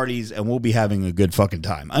throwing parties and we'll be having a good fucking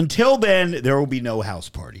time. Until then, there will be no house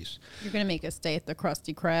parties. You're going to make us stay at the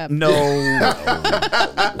Krusty Krab. No.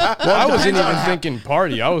 Well, I wasn't even thinking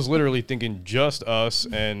party. I was literally thinking just us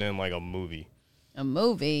and then like a movie. A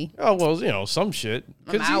movie? Oh, well, some shit.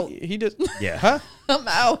 I'm out. He did. Yeah. Huh? I'm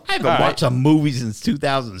out. I haven't All right. watched a movie since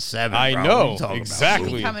 2007. I bro. know, What are you talking about?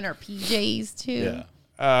 exactly. We come in our PJs, too. Yeah.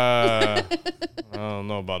 I don't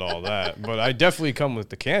know about all that, but I definitely come with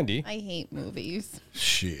the candy. I hate movies.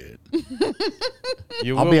 Shit.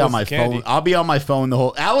 You I'll will be on with my the candy. phone. I'll be on my phone the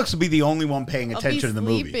whole. Alex will be the only one paying I'll attention be to the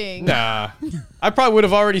movie. sleeping. Nah, I probably would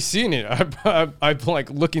have already seen it. I'm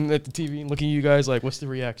like looking at the TV and looking at you guys like, what's the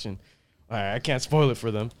reaction? All right, I can't spoil it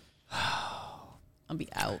for them. I'll be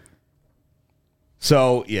out.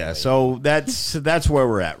 So yeah, so that's where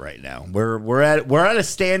we're at right now. We're at a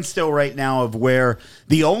standstill right now of where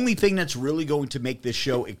the only thing that's really going to make this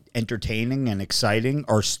show entertaining and exciting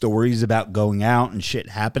are stories about going out and shit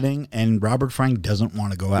happening. And Robert Frank doesn't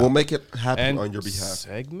want to go out. We'll make it happen And on your behalf.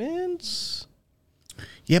 segments.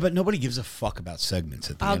 Yeah, but nobody gives a fuck about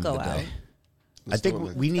segments at the I'll end of go the day. out. I think do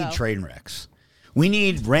it, we need Go. train wrecks. We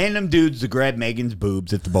need random dudes to grab Megan's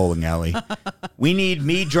boobs at the bowling alley. We need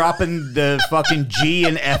me dropping the fucking G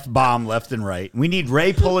and F bomb left and right. We need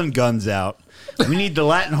Ray pulling guns out. We need the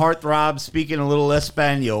Latin heartthrob speaking a little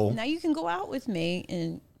Espanol. Now you can go out with me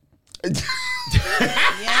and...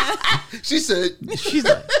 yeah. She said, She's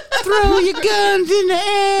like, throw your guns in the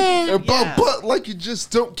air. but like you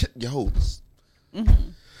just don't get. Yo.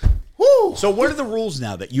 So what are the rules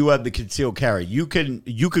now that you have the concealed carry? You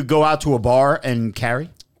could go out to a bar and carry?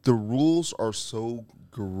 The rules are so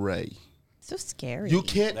gray. So scary. You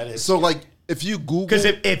can't. So, like, if you Google. Because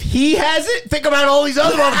if he has it, think about all these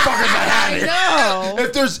other motherfuckers that have it. No.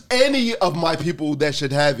 If there's any of my people that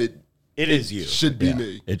should have it, It is you. should be Yeah,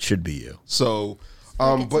 me. It should be you. So,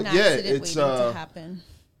 It's but an yeah, accident it's waiting to happen.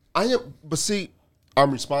 I am. But see,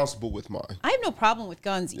 I'm responsible with mine. I have no problem with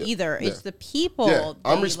guns either. It's the people. Yeah,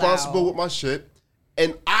 I'm they responsible allow. with my shit,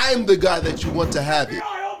 and I'm the guy that you want to have it.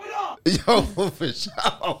 Yo, for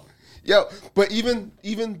sure. Yo, but even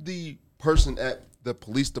the person at the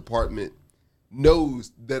police department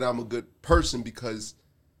knows that I'm a good person because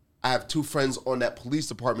I have two friends on that police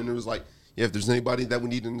department. It was like, yeah, if there's anybody that we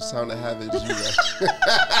need in the town to have it, it's you guys.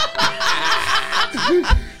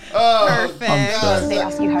 Perfect. They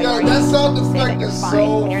ask you how Yo, you're that sound say that effect you're is fine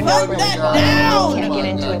so when you're funny. not Put that God. down. Can't get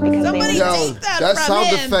into it because Somebody they Yo, take that that from sound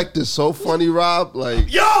him. effect is so funny, Rob.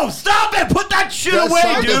 Like, Yo, stop it! Put that shit That away,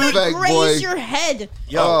 sound dude. effect, Raise boy. your head.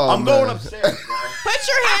 Yo, Oh, I'm going man. upstairs, bro. Put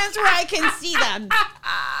your hands where I can see them.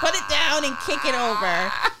 Put it down and kick it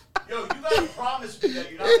over. Yo, you gotta promise me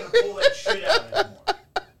that you're not gonna pull that shit out anymore.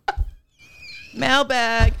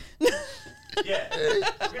 Mailbag. Yeah, we're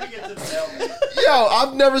gonna get to the mailbag. Yo,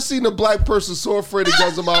 I've never seen a black person so afraid of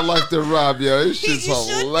guns in my life than Rob, yo. This You shit's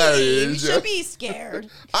should hilarious. be. You yo. should be scared.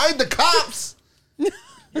 I ain't the cops.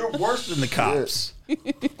 You're worse than the cops.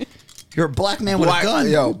 You're a black man with a gun.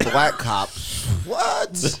 Yo, black cops.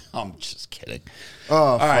 What? I'm just kidding.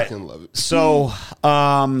 Oh, I right. fucking love it. So,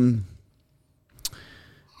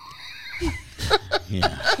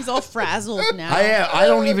 Yeah. He's all frazzled now. I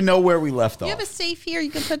don't even know where we left off. You have a safe here. You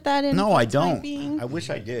can put that in. No, for I the time don't. being. I wish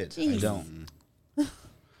I did. I Jeez. don't.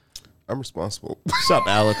 I'm responsible. What's up,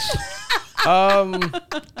 Alex? I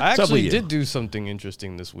actually you? did do something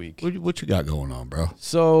interesting this week. What you got going on, bro?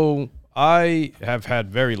 So I have had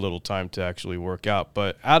very little time to actually work out,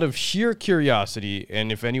 but out of sheer curiosity,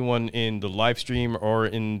 and if anyone in the live stream or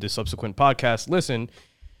in the subsequent podcast listen,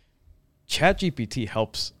 ChatGPT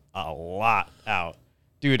helps a lot out.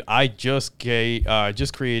 Dude, I just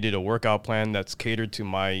created a workout plan that's catered to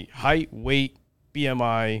my height, weight,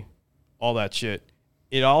 BMI, all that shit.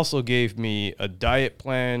 It also gave me a diet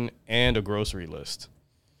plan and a grocery list.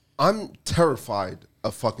 I'm terrified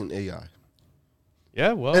of fucking AI.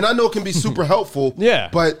 Yeah, well. And I know it can be super helpful. Yeah.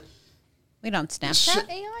 But Wait, on Snapchat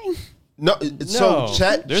AI? no, so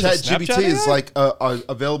There's a ChatGPT Snapchat is AI? like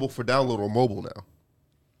available for download on mobile now.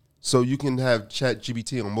 So you can have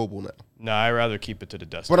ChatGPT on mobile now. No, I'd rather keep it to the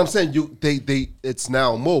desktop. But I'm saying it's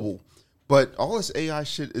now mobile. But all this AI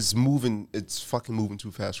shit is moving. It's fucking moving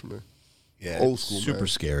too fast for me. Yeah, Old school, super man.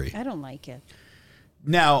 scary. I don't like it.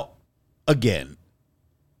 Now, again,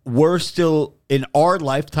 we're still in our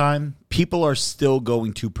lifetime. People are still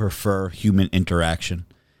going to prefer human interaction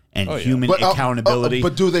and human accountability.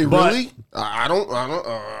 But do they really? I don't.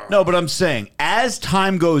 No, but I'm saying as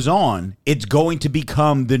time goes on, it's going to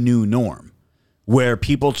become the new norm, where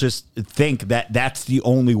people just think that that's the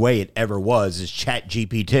only way it ever was is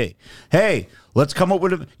ChatGPT. Hey, let's come up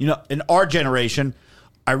with in our generation.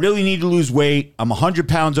 I really need to lose weight. I'm 100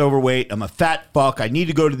 pounds overweight. I'm a fat fuck. I need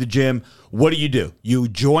to go to the gym. What do? You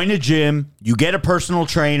join a gym. You get a personal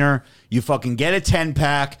trainer. You fucking get a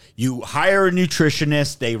 10-pack. You hire a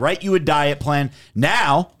nutritionist. They write you a diet plan.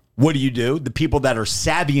 Now, what do? The people that are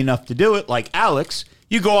savvy enough to do it, like Alex,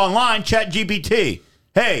 you go online, ChatGPT.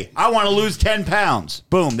 Hey, I want to lose 10 pounds.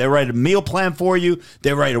 Boom. They write a meal plan for you.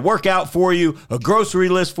 They write a workout for you, a grocery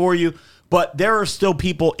list for you. But there are still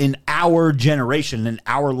people in our generation, in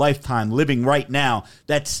our lifetime, living right now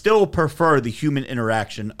that still prefer the human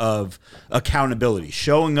interaction of accountability,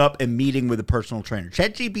 showing up and meeting with a personal trainer.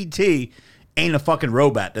 ChatGPT ain't a fucking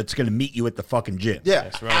robot that's going to meet you at the fucking gym. Yeah,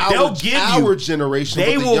 that's right. They'll give our you, generation.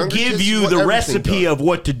 They but the will younger give kids you want the everything recipe done. of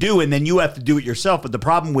what to do, and then you have to do it yourself. But the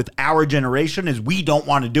problem with our generation is we don't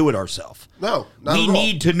want to do it ourselves. No, not we at all.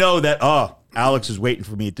 need to know that, Alex is waiting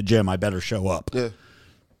for me at the gym. I better show up. Yeah.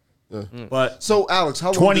 But So, Alex,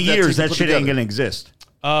 how long 20 did that years, take to that put shit ain't together? going to exist.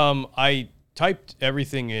 I typed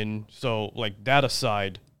everything in. So, like that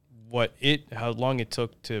aside, how long it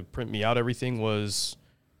took to print me out everything was,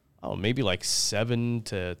 maybe like 7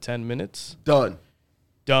 to 10 minutes. Done.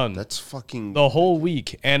 That's fucking the whole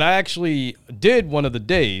week. And I actually did one of the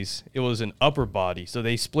days. It was an upper body. So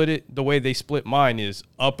they split it. The way they split mine is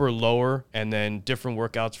upper, lower, and then different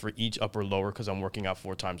workouts for each upper, lower because I'm working out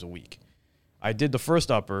 4 times a week. I did the first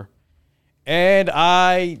upper. And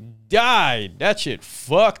I died. That shit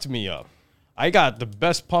fucked me up. I got the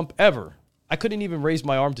best pump ever. I couldn't even raise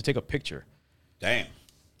my arm to take a picture. Damn.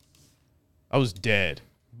 I was dead.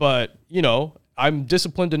 But, I'm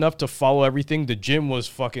disciplined enough to follow everything. The gym was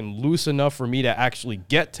fucking loose enough for me to actually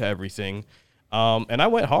get to everything. And I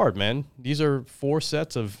went hard, man. These are 4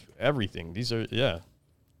 sets of everything.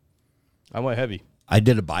 I went heavy. I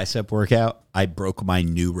did a bicep workout. I broke my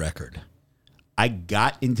new record. I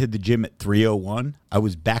got into the gym at 3:01. I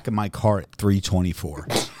was back in my car at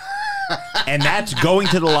 3:24. And that's going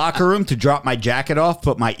to the locker room to drop my jacket off,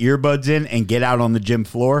 put my earbuds in, and get out on the gym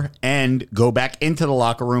floor, and go back into the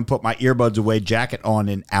locker room, put my earbuds away, jacket on,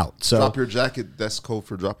 and out. So drop your jacket. That's code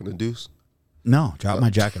for dropping the deuce. No, drop my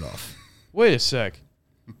jacket off. Wait a sec.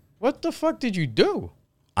 What the fuck did you do?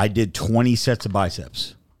 I did 20 sets of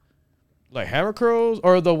biceps. Like hammer curls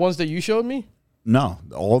or the ones that you showed me? No,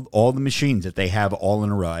 all the machines that they have all in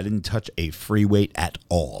a row. I didn't touch a free weight at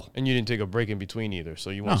all. And you didn't take a break in between either, so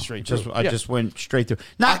you went straight through. I just went straight through.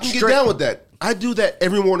 I can get down with that. I do that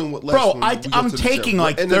every morning with Les. Bro, when we go I'm to the gym. taking We're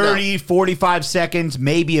like in and out. 30, 45 seconds,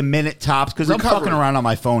 maybe a minute tops, because I'm Recovering. fucking around on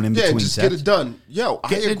my phone in Yeah, between just sets. get it done. Yo, I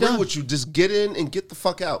Getting it agree done. with you. Just get in and get the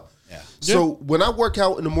fuck out. Yeah. So when I work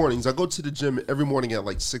out in the mornings, I go to the gym every morning at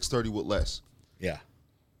like 6:30 with Les. Yeah.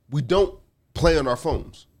 We don't play on our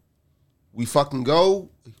phones. We fucking go.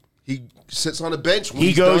 He sits on the bench. When He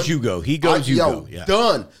he's goes, done, you go. He goes, you go. Yeah.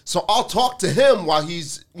 Done. So I'll talk to him while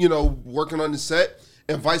he's, working on the set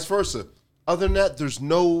and vice versa. Other than that, there's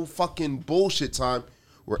no fucking bullshit time.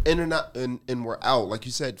 We're in and out and we're out. Like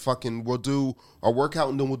you said, fucking we'll do our workout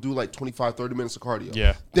and then we'll do like 25, 30 minutes of cardio.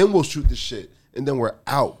 Yeah. Then we'll shoot the shit and then we're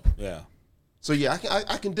out. Yeah. So yeah,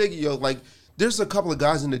 I can dig it, yo. Like there's a couple of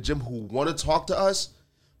guys in the gym who want to talk to us,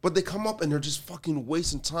 but they come up and they're just fucking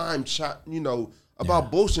wasting time,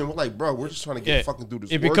 about bullshit. And we're like, bro, we're just trying to get fucking through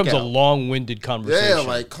this. It becomes a long-winded conversation. Yeah,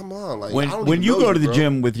 like, come on, like when you go to the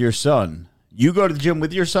gym with your son, you go to the gym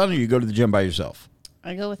with your son, or you go to the gym by yourself?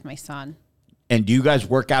 I go with my son. And do you guys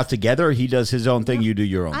work out together? Or he does his own thing, you do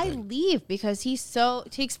your own I thing? leave because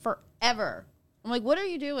it takes forever. I'm like, what are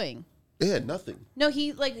you doing? Yeah, nothing. No,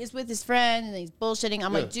 he like is with his friend and he's bullshitting.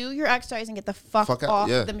 I'm like, do your exercise and get the fuck off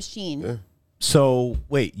the machine. Yeah. So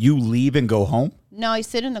wait, you leave and go home? No, I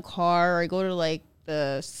sit in the car or I go to like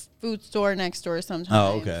the food store next door sometimes.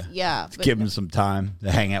 Oh, okay. Yeah. Give him some time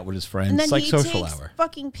to hang out with his friends. And then It's like he social takes hour.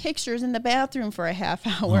 fucking pictures in the bathroom for a half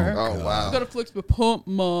hour. Oh, wow. Gotta flex my pump,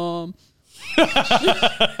 mom.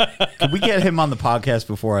 Can we get him on the podcast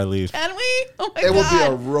before I leave? Can we? Oh my It god. would be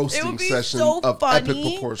a It roasting would be session so of funny. epic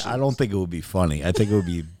proportions. I don't think it would be funny. I think it would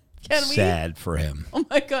be Can we? sad for him. Oh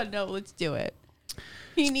my god, no, let's do it.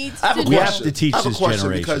 He needs I have to a We know. have to teach I have a this question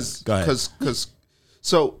generation. Go ahead. because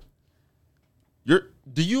so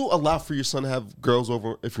do you allow for your son to have girls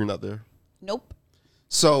over if you're not there? Nope.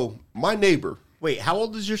 So my neighbor. Wait, how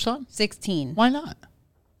old is your son? 16. Why not?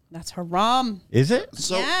 That's haram. Is it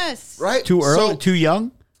So, Yes. Right. too early? So Too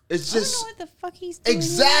young? it's I don't know just what the fuck he's doing.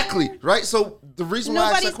 exactly there. right. So the reason why I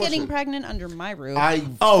asked Nobody's that question, getting pregnant under my roof.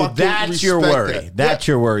 Oh, fucking that's your respect worry. that. That's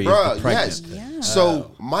your worry is the Bruh, pregnant yes. thing. Yeah.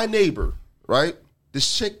 So my neighbor, right?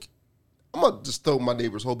 This chick, I'm gonna just throw my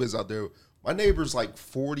neighbor's whole biz out there. My neighbor's like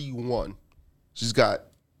 41. She's got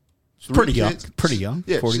three Pretty young. kids. Pretty young.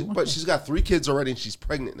 Yeah, 41. but she's got 3 kids already, and she's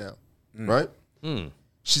pregnant now, right?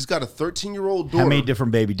 She's got a 13-year-old daughter. How many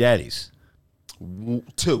different baby daddies?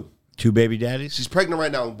 2. 2 baby daddies? She's pregnant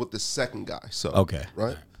right now with the second guy. So Okay.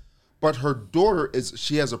 right. But her daughter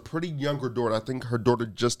she has a pretty younger daughter. I think her daughter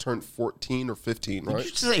just turned 14 or 15, right? Did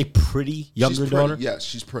you say pretty younger she's pretty. daughter? Yes,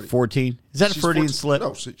 she's pretty. 14? Is that a She's Freudian 14 slip?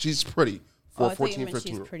 No, she's pretty. For Oh, I thought 14, you meant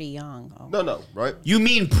 15. she's pretty young. Oh. No, right? You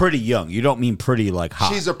mean pretty young. You don't mean pretty like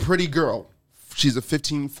hot. She's a pretty girl. She's a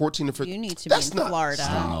 14 or 15. You need to That's be in not, Florida.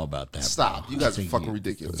 I don't know about that. Stop. bro. You guys are I think fucking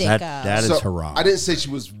ridiculous. Dick. That is So, haram. I didn't say she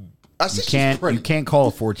was. I said she's pretty. You can't call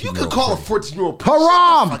a You 14-year-old could call a pretty. 14-year-old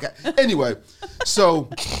Haram! Anyway, so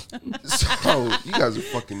you guys are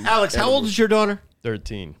fucking. Alex, how old is your daughter?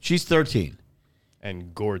 13 She's 13.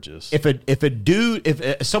 and gorgeous. If a dude,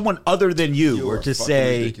 if someone other than you were are to fucking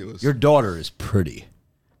say ridiculous. your daughter is pretty,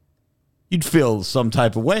 you'd feel some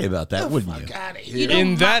type of way about that, wouldn't you? Out of here.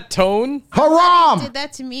 In that tone, Haram! Did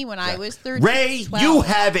that to me when I was 13. Ray, 12. you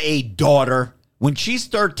have a daughter. When she's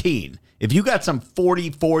 13, if you got some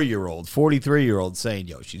 44-year-old, 43-year-old saying,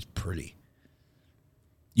 yo, she's pretty,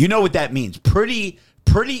 you know what that means. Pretty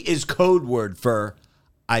is code word for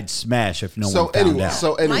I'd smash if no one found out.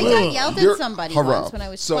 So anyway, My dad yelled you're at somebody haram. once when I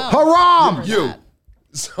was So 12. Haram! Remember You. that.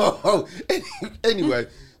 So anyway,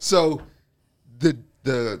 so the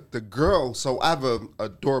girl. So I have a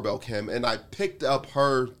doorbell cam, and I picked up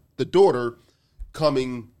the daughter,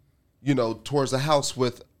 coming, towards the house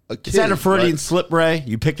with a kid. Is that a Freudian right? slip, Ray?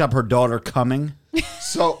 You picked up her daughter coming?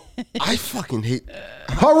 So I fucking hate.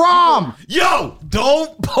 Haram! Yo,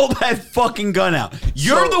 don't pull that fucking gun out.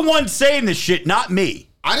 You're So- the one saying this shit, not me.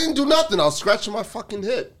 I didn't do nothing. I was scratching my fucking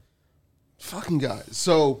head. Fucking guy.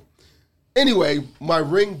 So anyway, my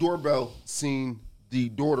Ring doorbell seen the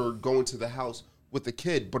daughter go into the house with the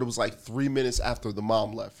kid, but it was like 3 minutes after the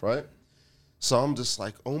mom left, right? So I'm just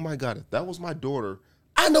like, oh my God, if that was my daughter,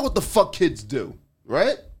 I know what the fuck kids do,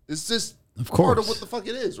 right? It's just part of course. what the fuck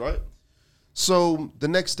it is, right? So the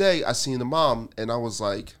next day I seen the mom and I was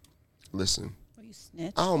like, listen, What, you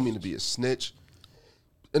snitch? I don't mean to be a snitch.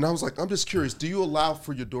 And I was like, I'm just curious. Do you allow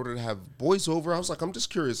for your daughter to have boys over? I was like, I'm just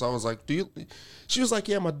curious. I was like, do you? She was like,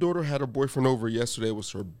 yeah, my daughter had her boyfriend over yesterday. It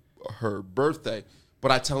was her birthday.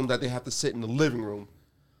 But I tell them that they have to sit in the living room.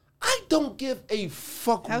 I don't give a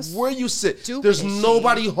fuck How where you sit. stupid There's is she?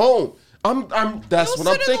 nobody home. That's Go what I'm sit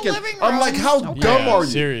in the thinking. living I'm like, room. how Okay. dumb are you?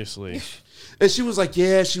 seriously. And she was like,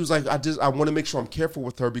 yeah. She was like, I want to make sure I'm careful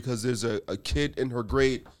with her because there's a kid in her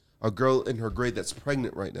grade, a girl in her grade that's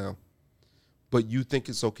pregnant right now. But you think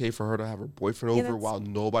it's okay for her to have her boyfriend Yeah, over that's while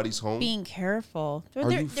nobody's home? Being careful. Are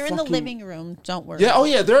They're you in the fucking- living room. Don't worry. Yeah. Oh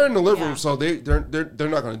yeah. They're in the living Yeah. room, so they're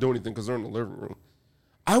not going to do anything because they're in the living room.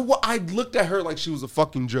 I looked at her like she was a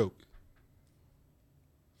fucking joke.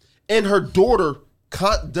 And her daughter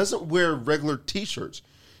doesn't wear regular T-shirts.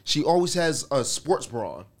 She always has a sports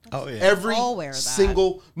bra on. Oh, yeah. Every All wear that.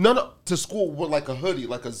 single to school with like a hoodie,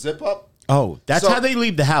 like a zip up. Oh, that's So- how they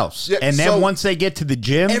leave the house. Yeah, and then so once they get to the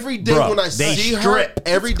gym, Every day bro, when I they see strip. her,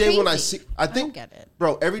 every It's day when I crazy. see, I I think, don't get it.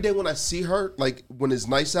 bro. Every day when I see her, like when it's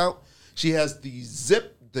nice out, she has the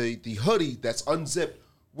zip, the hoodie that's unzipped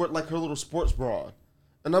with like her little sports bra on,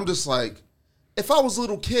 and I'm just like, if I was a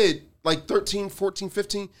little kid, like 13, 14,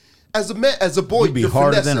 15, as a boy, You'd be you're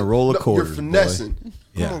harder finessing. than a roll of quarters, You're finessing. boy.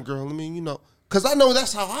 Come on, girl. I mean, because I know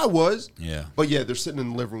that's how I was. Yeah. But yeah, they're sitting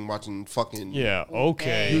in the living room watching fucking Yeah,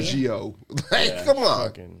 okay. Yu-Gi-Oh. Like, come on.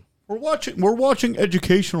 Fucking We're watching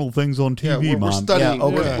educational things on TV, Yeah, we're Mom. studying. Yeah,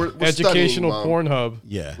 okay. We're educational studying, Mom. Pornhub.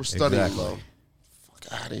 Yeah, We're studying, exactly. Mom.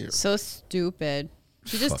 Fuck out of here. So stupid.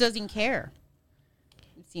 She just doesn't care.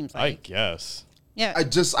 It seems I like. guess. Yeah. You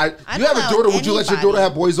don't have a daughter. allow Would you let your anybody- daughter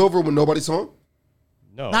have boys over when nobody's home?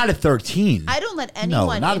 No. Not at 13. I don't let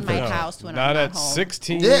anyone not in at my 13. house when not I'm at not home.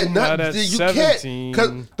 16. Yeah, not at you 17.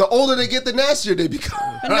 can't. Because the older they get, the nastier they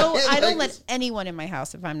become. But no, Right? I don't Like, let anyone in my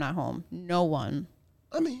house if I'm not home. No one.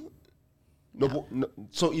 I mean, no.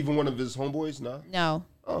 So even one of his homeboys, no. No.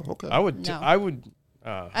 Oh, okay. I would. No.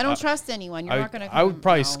 I don't trust anyone. You're not gonna. I would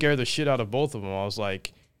probably no. scare the shit out of both of them. I was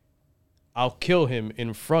like, I'll kill him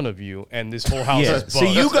in front of you, and this whole house Yeah. is bugged. So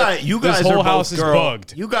you guys This whole are house both is girl.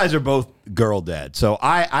 bugged. You guys are both girl dads. So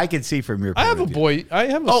I can see from your. I point have a of view. boy. I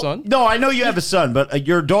have a son. No, I know you have a son, but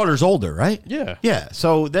your daughter's older, right? Yeah. Yeah.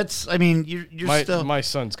 So that's. I mean, you're still. My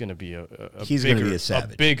son's gonna be a He's bigger, gonna be a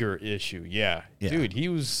savage. bigger issue. Yeah. Yeah. Dude, he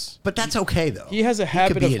was. But that's okay though. He has a could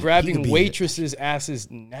habit be of he could grabbing be waitresses' asses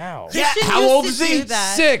now. Yeah. Christian How used old to is he? do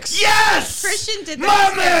that. 6. Yes. Christian did My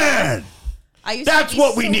that. man. I used to That's be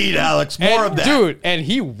what we so need, mean. Alex. More And, of that. dude, and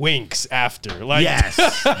he winks after. Like, Yes,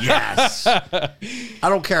 yes. I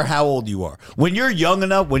don't care how old you are. When you're young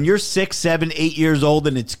enough, when you're 6, 7, 8 years old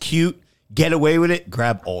and it's cute, get away with it.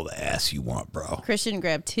 Grab all the ass you want, bro. Christian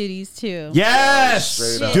grabbed titties too. Yes,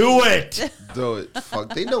 Straight up. do it. Do it.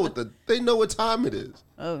 Fuck. They know what time it is.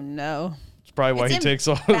 Oh no. It's probably why It's he takes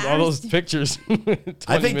all those embarrassing. pictures 20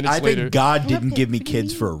 I minutes later. think God didn't give me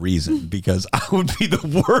kids for a reason because I would be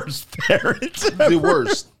the worst parent. The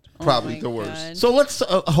worst. Probably my the worst. God. So let's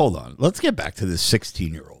hold on. Let's get back to this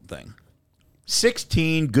 16-year-old thing.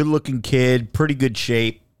 16, good-looking kid, pretty good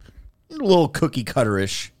shape, a little cookie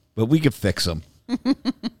cutter-ish, but we could fix him.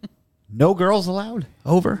 No girls allowed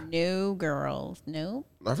over. No girls. Nope.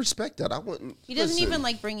 I respect that. I wouldn't. He doesn't listen, even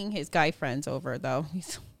like bringing his guy friends over though.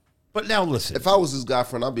 He's But now listen. If I was his guy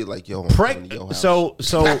friend, I'd be like, yo, I'm coming to your house. So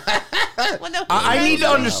well, no, I need to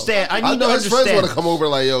understand. I need to know his friends want understand. to come over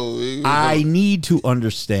like, yo. I need to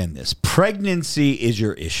understand this. Pregnancy is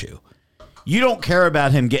your issue. You don't care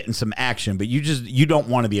about him getting some action, but you don't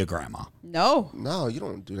want to be a grandma. No. No, you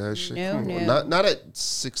don't do that shit. No, Come on. no. Not at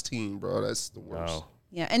 16, bro. That's the worst. No.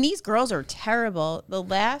 Yeah, and these girls are terrible. The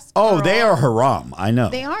last Oh, girl- they are haram. I know.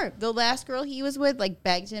 They are. The last girl he was with like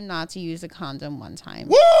begged him not to use a condom one time.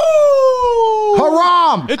 Woo!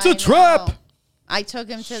 Haram! It's I a trap. know. I took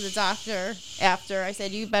him to the doctor after. I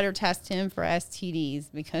said, you better test him for STDs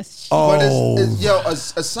because Oh. But yo,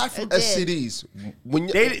 aside from It did. STDs, when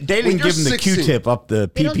you, They when didn't you're give him the 16 Q-tip up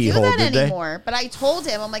the they don't pee-pee do hole, that did they? anymore. But I told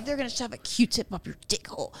him, I'm like, they're going to shove a Q-tip up your dick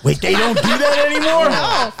hole. Wait, they don't do that anymore?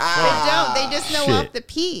 No, they don't. They just know Shit. up the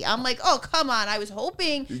pee. I'm like, oh, come on. I was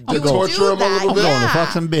hoping you To would torture do him a that. little I'm bit? going to Yeah. fuck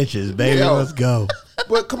some bitches, baby. Yo. Let's go.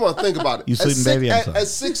 But come on, think about it. You sleeping, baby? I'm sorry. At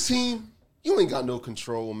 16, you ain't got no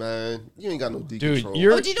control, man. You ain't got no D Dude, control.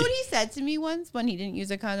 you're- Oh, do you know what he said to me once when he didn't use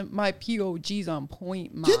a condom? My POG's on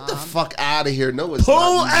point, Mom. Get the fuck out of here. No, it's Pull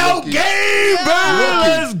not. You out rookie. game, baby. Rookie.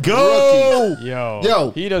 Let's go.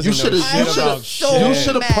 Yo, he doesn't you know should've- shit you about should've- shit. You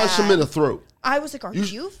should have mad. punched him in the throat. I was like, are You-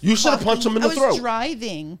 you? you should have punched him in the I throat. was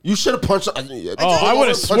driving. You should have punched him. Oh, I would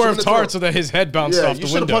have swerved hard so that his head bounced Yeah, off you the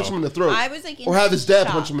should have window. punched him in the throat. I was like, in or have his dad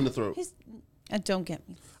shock. punch him in the throat. Don't get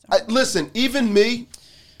me. Listen, even me,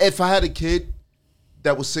 if I had a kid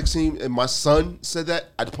that was 16 and my son said that,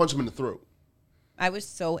 I'd punch him in the throat. I was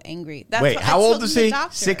so angry. That's Wait, what- how I old told is the he?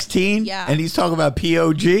 doctor. 16? Yeah. And he's talking about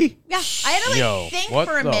POG? Yeah, I had to like Yo, think what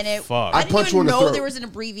for a the minute. fuck? I I'd didn't punch you even in the know throat. there was an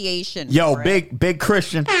abbreviation. Yo, for it. big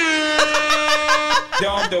Christian.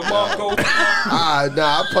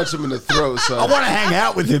 Nah, I punch him in the throat, so I want to hang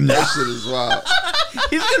out with him now. that shit is wild.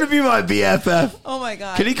 He's going to be my BFF. Oh my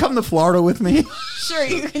god. Can he come to Florida with me? Sure,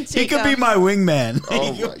 you can take He could be him. my wingman.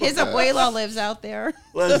 Oh my His God. abuela lives out there.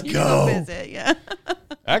 Let's So you go. visit, yeah.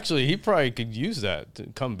 Actually, he probably could use that to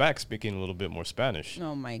come back speaking a little bit more Spanish.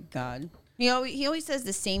 Oh my god. He always says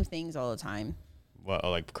the same things all the time. What,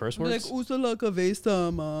 like curse Like words? usa la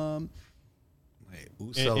cabeza, mom.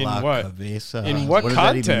 In what? In what does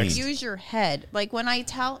that even context? mean? Use your head. Like when I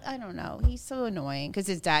don't know. He's so annoying because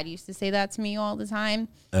his dad used to say that to me all the time.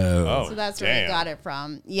 Oh, So that's where he damn. got it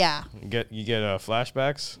from. Yeah. You get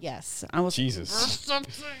flashbacks? Yes. I was Jesus.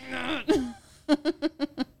 that.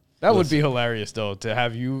 That would be hilarious, though, to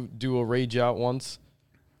have you do a rage out once.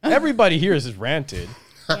 Everybody here is ranted.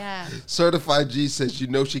 Yeah. Certified G says, you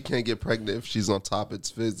know she can't get pregnant if she's on top. It's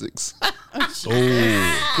physics.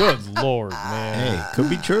 Oh, good Lord, man. Hey, could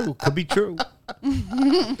be true. Could be true.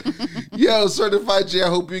 Yo, certified J, I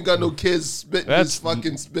hope you ain't got no kids spitting this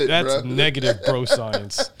fucking spit, That's bro. negative bro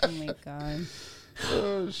science. Oh my god.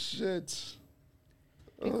 Oh, shit.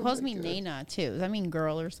 He calls me Nana too. Does that mean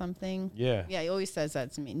girl or something? Yeah. Yeah, he always says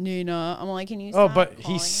that to me. Nana. I'm like, can you Oh, stop but he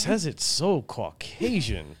calling says it so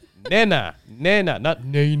Caucasian. Nana, not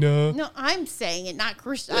Nana. No, I'm saying it, not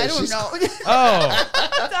Christian. I don't know. Oh,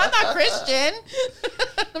 I'm not Christian.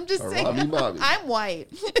 I'm just saying. mommy. I'm white.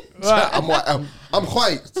 I'm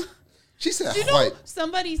white. She said You know, white.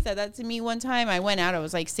 somebody said that to me one time. I went out. I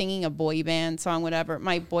was like singing a boy band song, whatever.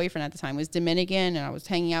 My boyfriend at the time was Dominican, and I was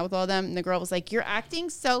hanging out with all them. And the girl was like, "You're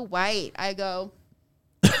acting so white." I go,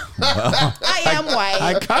 "I am white."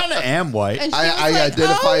 I kind of am white. And she I was like,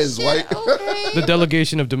 identify "Oh, as shit, white." Okay. the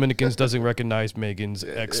delegation of Dominicans doesn't recognize Megan's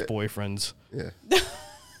ex-boyfriends. Yeah.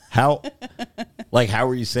 How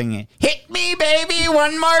were you singing? Hit me, baby,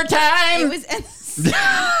 one more time. It was.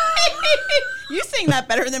 You sing that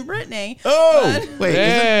better than Brittany. Oh, wait.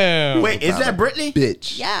 Damn. Is that Brittany?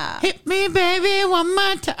 Bitch. Yeah. Hit me, baby, one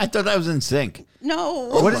more time. I thought that was in sync. No.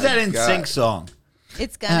 What is my that in God. sync song?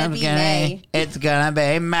 It's gonna be May. It's gonna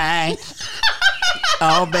be May.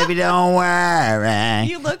 Oh, baby, don't worry.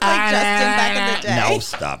 You look like Justin back in the day. No,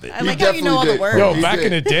 stop it. I like how you know all the definitely did. words. Yo, back did.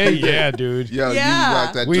 in the day, yeah, dude. Yo, Yeah. you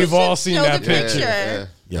rock that. We've dress. all seen Show that the picture. picture.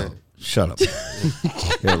 Yo, shut up.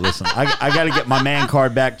 Here, listen. I got to get my man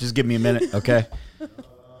card back. Just give me a minute, okay?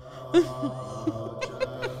 Yo,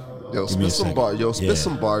 me a spit some second. bars. Yo, spit Yeah.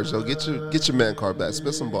 some bars. Yo, get your man card back.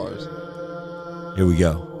 Spit some bars. Here we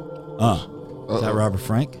go. Is that Robert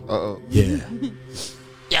Frank? Yeah.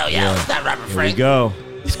 Yo, is that Robert Here we go.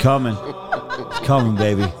 It's coming. It's coming,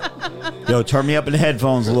 baby. Yo, turn me up in the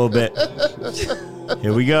headphones a little bit.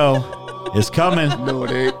 Here we go. It's coming. No,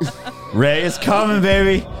 it ain't. Ray, it's coming,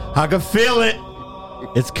 baby. I can feel it.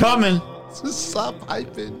 It's coming. Just stop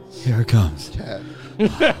hyping. Here it comes. Cat.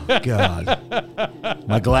 God.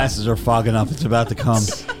 My glasses are fogging up. It's about to come.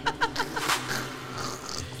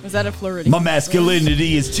 Was that a Floridian? My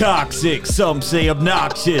masculinity is toxic. Some say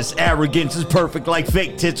obnoxious. Arrogance is perfect like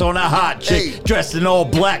fake tits on a hot chick. Hey. Dressed in all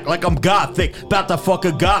black like I'm gothic. About to fuck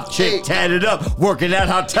a goth chick. Hey. Tatted up, working at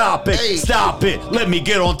Hot Topic. Hey. Stop it. Let me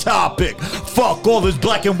get on topic. Fuck all this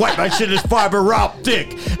black and white. My shit is fiber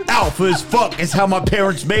optic. Alpha as fuck is how my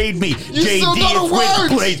parents made me. still know JD the is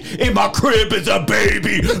words. switchblades. In my crib is a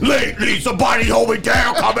baby. Lately, somebody hold me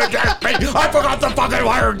down. Come and get me. I forgot the fucking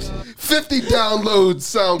words. 50 downloads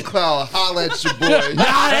SoundCloud. Holla at your boy. Nah,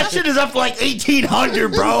 that shit is up for like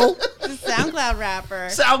 1,800, bro. The SoundCloud rapper.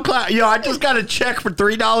 SoundCloud. Yo, I just got a check for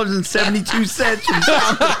 $3.72 from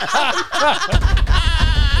SoundCloud.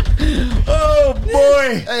 Oh,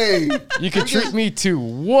 boy. Hey, You can treat me to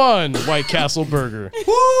one White Castle burger.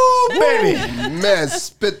 Woo, baby. man,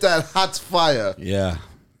 spit that hot fire. Yeah.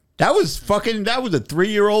 That was a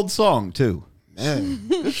 3-year-old song, too. Man,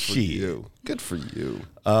 good for Shit. you. Good for you.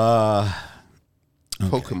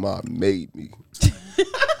 Pokemon made me.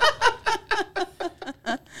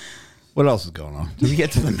 What else is going on? Did we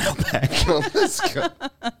get to the mailbag? Let's go.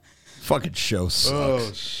 Fucking show sucks.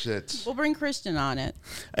 Oh, shit. We'll bring Christian on it.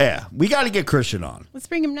 Yeah, we got to get Christian on. Let's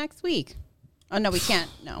bring him next week. Oh no, we can't.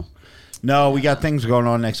 No. No, we got things going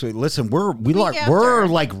on next week. Listen, we're after.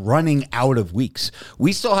 like running out of weeks.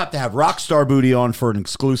 We still have to have Rockstar Booty on for an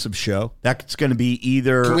exclusive show. That's going to be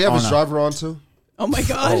either. Can we have on his driver on too? Oh my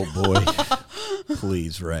God. Oh boy,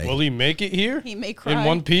 please, Ray. Will he make it here? He may cry. In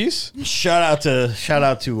one piece? Shout out to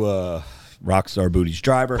Rockstar Booty's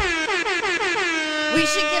driver. We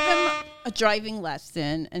should give him a driving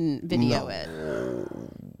lesson and video it.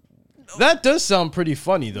 That does sound pretty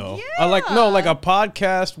funny, though. I like a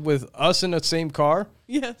podcast with us in the same car.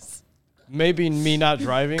 Yes. Maybe me not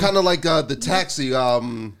driving. Kind of like the taxi.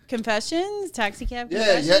 Confessions, taxi cab.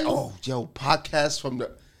 Yeah. Confessions? Oh, yo, podcast from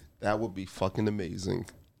the. That would be fucking amazing.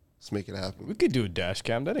 Let's make it We happen. could do a dash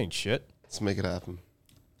cam. That ain't shit. Let's make it happen.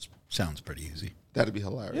 Sounds pretty easy. That'd be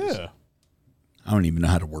hilarious. Yeah. I don't even know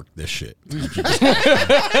how to work this shit.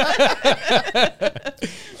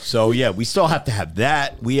 So yeah, we still have to have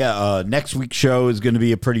that. We next week's show is going to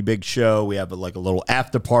be a pretty big show. We have a little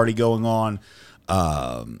after party going on.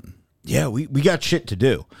 Yeah, we got shit to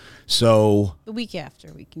do. So The week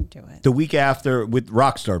after we can do it. the week after with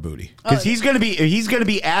Rockstar Booty, because he's gonna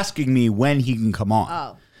be asking me when he can come on.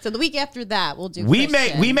 Oh, so the week after that we'll do. we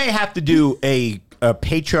Christian. may have to do a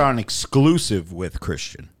Patreon exclusive with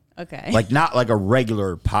Christian. Okay. Like not like a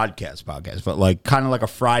regular podcast, but like kind of like a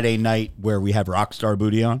Friday night where we have Rockstar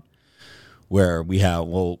Booty on, where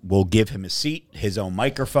we'll give him a seat, his own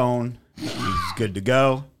microphone, he's good to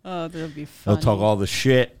go. Oh, that'll be fun. He'll talk all the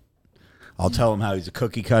shit. I'll tell him how he's a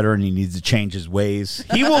cookie cutter and he needs to change his ways.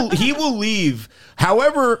 He will leave.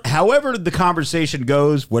 However the conversation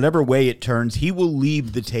goes, whatever way it turns, he will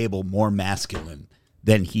leave the table more masculine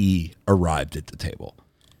than he arrived at the table.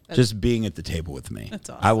 Just being at the table with me. That's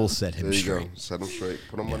awesome. I will set him There you straight. go. Set him straight.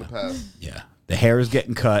 Put him on the path. Yeah. The hair is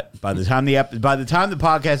getting cut. By the time the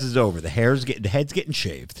podcast is over, the head's getting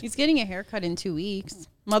shaved. He's getting a haircut in 2 weeks.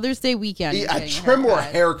 Mother's Day weekend. he's A getting a trim or a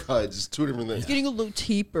haircut. haircut is two different things. He's getting a little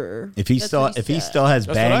taper. If he That's still what has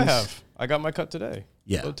That's bangs, what I have. I got my cut today.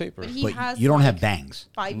 Yeah. Low taper. But he but has you don't like have bangs.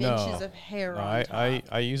 5 No. inches of hair No, on top.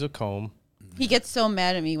 I use a comb. He gets so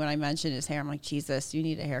mad at me when I mention his hair. I'm like, Jesus, you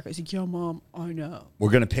need a haircut. He's like, yeah, Mom, I know. We're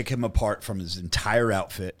going to pick him apart from his entire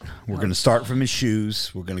outfit. We're going to start from his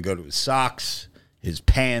shoes. We're going to go to his socks, his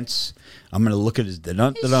pants. I'm going to look at his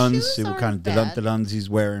dun-dun-duns, shoes see what kind of aren't bad. dun-dun-duns he's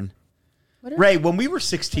wearing. What are- Ray, when we were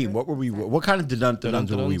 16, what kind of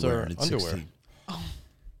dun-dun-duns were we Dun-dun-duns are wearing at underwear. 16?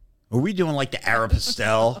 Were we doing like the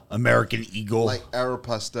Aeropostale, American Eagle, Like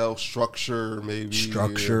Aeropostale, Structure, maybe.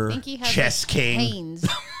 Structure, I think he has Chess like King, Hanes.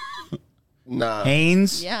 Nah.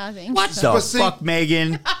 Hanes? Yeah, I think What so. the But see- fuck,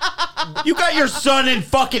 Megan? You got your son in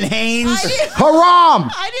fucking Hanes?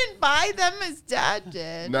 I didn't buy them. His dad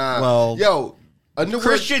did. Nah. Well, Yo, underwear.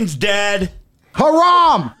 Christian's dead.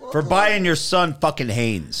 Haram! For buying your son fucking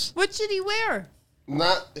Hanes. What should he wear?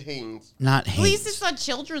 Not Hanes. Not At least Hanes. it's not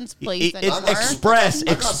children's place It's anymore.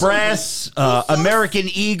 Express, American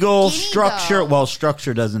Eagle, skinny, Structure. though. Well,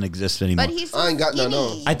 Structure doesn't exist anymore. But he's so I ain't got none of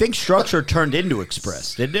skinny. I think Structure turned into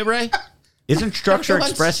Express, didn't it, Ray? Isn't Structure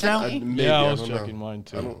Everyone's Express now? checking. Maybe, Yeah, I was don't know. checking mine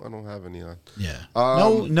too. I don't have any on. Yeah.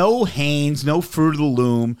 No Hanes, no Fruit of the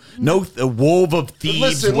Loom, no Wolf of Thieves,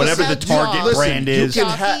 Listen, whatever listen, the Target listen, brand is. You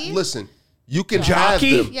can Jockey? listen. You can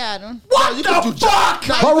Jockey? have them. Yeah, I don't. What you the can do fuck?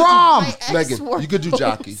 Haram! Megan, you could do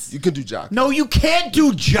jockey. You can do jockey. No, you can't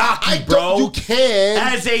do jockey, bro. You can.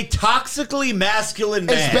 As a toxically masculine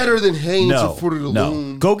man. It's better than Hanes No, or Fruit of the no.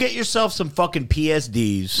 Loom. Go get yourself some fucking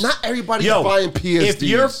PSDs. Not everybody's Yo, buying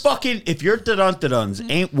PSDs. if your dun-dun-duns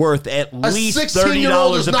ain't worth at least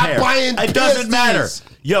 16-year-old is $30 a not pair, buying it doesn't PSDs. matter.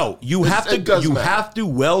 Yo, you have It does to matter.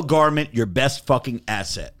 well garment your best fucking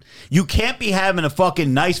asset. You can't be having a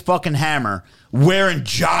fucking nice fucking hammer wearing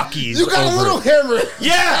jockeys. You got a over little it. hammer.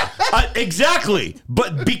 Yeah, exactly.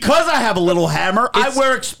 But because I have a little hammer, I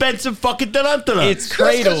wear expensive fucking dun-dun-duns. It's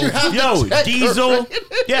cradle. you have Yo, the checker, Diesel. right?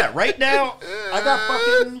 Yeah, right now, I got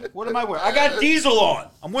fucking, what am I wearing? I got Diesel on.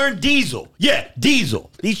 I'm wearing Diesel. Yeah,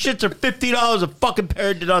 Diesel. These shits are $50 a fucking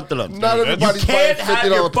pair of dun-dun-duns. Not You everybody's can't buying have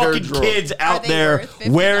your $50 pair of fucking drawers. kids out they there worth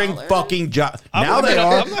 $50? wearing fucking jockeys. Now they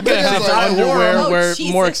are. I'm not gonna have Since I wore underwear them. where Oh,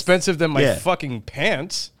 Jesus. more expensive than my Yeah. fucking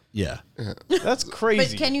pants. Yeah. That's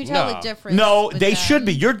crazy. But can you tell Nah. the difference? No, with they them? should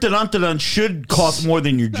be. Your dun-dun-dun should cost more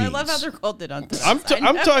than your jeans. I love how they're called the I'm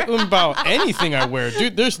talking about anything I wear,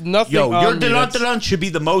 dude. There's nothing. Yo, on your me that's- dun-dun-dun should be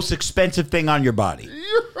the most expensive thing on your body.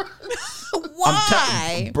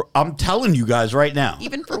 Why? I'm telling you guys right now.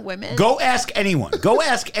 Even for women? Go ask anyone. Go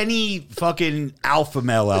ask any fucking alpha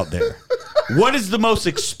male out there. What is the most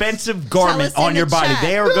expensive garment us in on the your body? chat.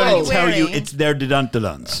 They are What are going you to tell you wearing? it's their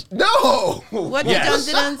dun-dun-duns. No. What Yes.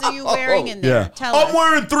 dun-dun-duns are you wearing in there? Yeah. Tell I'm us.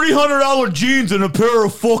 wearing $300 jeans and a pair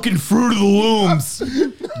of fucking Fruit of the Looms.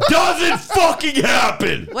 Doesn't fucking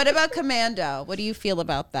happen. What about Commando? What do you feel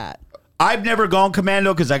about that? I've never gone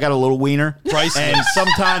commando because I got a little wiener. Priceless. And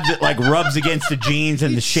sometimes it like rubs against the jeans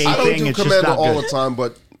and the shaping. I don't do It's just commando not all good. the time,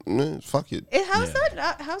 but fuck it. How's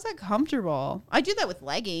that comfortable? I do that with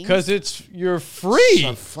leggings. Because you're free.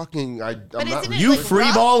 I'm fucking. I'm But not. isn't it You like free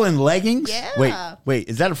rough? ball in leggings? Yeah. Wait,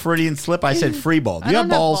 is that a Freudian slip? I said free ball. Do I you don't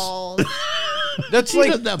have balls? That's You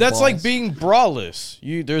like don't have that's like balls. being braless.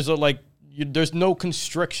 There's no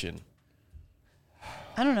constriction.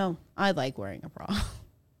 I don't know. I like wearing a bra.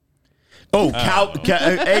 Oh,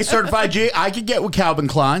 A certified G. I could get with Calvin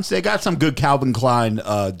Klein's. They got some good Calvin Klein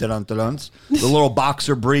dun-dun-duns. The little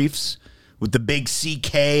boxer briefs with the big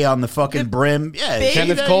CK on the fucking brim. Yeah, big-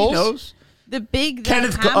 Kenneth he Coles? knows. The big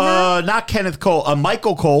Kenneth, hammer. not Kenneth Cole.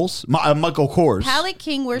 Michael Coles. Michael Kors. Palette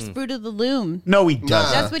King wears Fruit of the Loom. No, he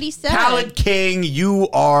doesn't. That's what he said. Palette King, you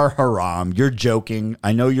are haram. You're joking.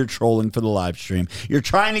 I know you're trolling for the live stream. You're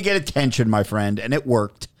trying to get attention, my friend, and it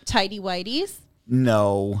worked. Tidy whities.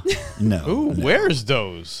 No. Who wears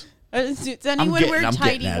those? Does anyone wear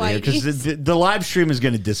tidy because whities? the live stream is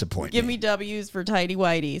going to disappoint Give me W's for tidy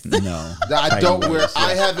whities. No. I don't wear.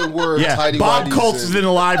 I haven't worn Yeah, tidy Bob whities Colts is in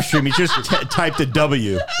the live stream. He just typed a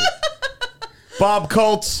W. Bob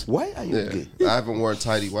Colts. Why are you Yeah, I haven't worn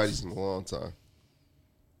tidy whities in a long time.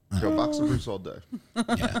 Yo, boxer briefs all day.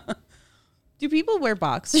 Do people wear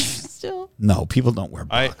boxers still? No, people don't wear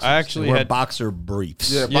I boxers. actually they wear had- boxer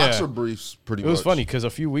briefs. Yeah, Yeah. boxer briefs, pretty It much. was funny because a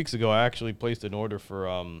few weeks ago I actually placed an order for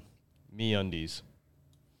MeUndies.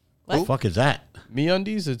 What the fuck is that?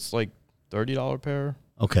 MeUndies, it's like $30 pair.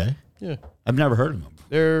 Okay. Yeah. I've never heard of them.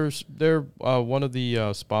 They're one of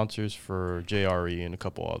the sponsors for JRE and a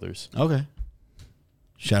couple others. Okay.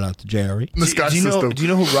 Shout out to JRE. The Sky do you know? System. Do you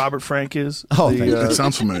know who Robert Frank is? Oh, The, thank you. It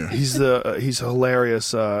sounds familiar. He's a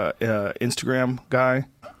hilarious Instagram guy.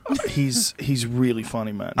 He's really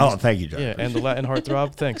funny, man. Oh, thank you, Joe. Yeah, and the Latin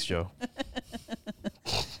heartthrob. Thanks, Joe.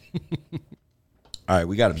 All right,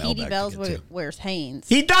 we got a mailbag Petey to Bells get to. wears Hanes.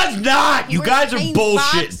 He does not. He You wears guys are Hanes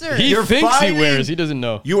bullshit. boxers. He You're thinks finding- he wears. He doesn't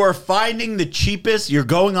know. You are finding the cheapest. You're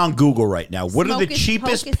going on Google right now. What are the Smokers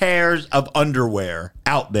cheapest Pocus. pairs of underwear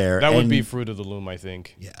out there? That would And- be Fruit of the Loom, I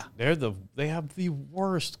think. Yeah. They have the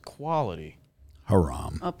worst quality.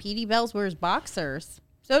 haram. Oh, Petey Bells wears boxers.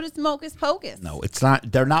 So does Mocus Pocus. No, it's not.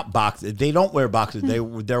 They're not boxers. They don't wear boxers.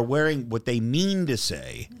 They're wearing what they mean to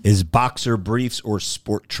say is boxer briefs or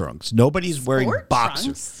sport trunks. Nobody's wearing Sport boxers.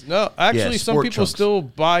 trunks? No, actually, Yeah, some sport people trunks. still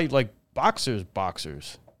buy like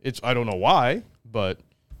boxers. I don't know why, but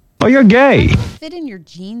Oh, you're gay. Fit in your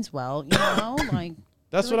jeans well, you know? Like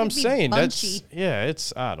that's feel what like I'm it'd be saying. bunchy.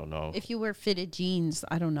 I don't know. if you wear fitted jeans,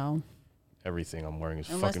 I don't know. Everything I'm wearing is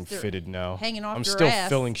Unless fucking they're fitted now. hanging off I'm your still ass.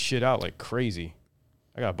 filling shit out like crazy.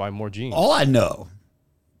 I gotta buy more jeans. All I know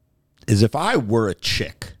is if I were a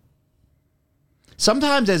chick,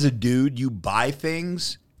 sometimes as a dude, you buy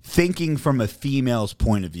things thinking from a female's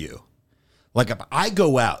point of view. Like if I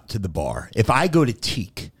go out to the bar, if I go to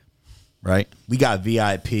Teak, right? We got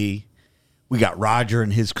VIP. We got Roger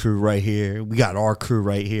and his crew right here. We got our crew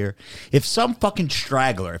right here. If some fucking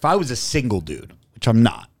straggler, if I was a single dude, which I'm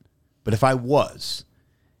not, but if I was,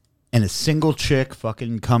 and a single chick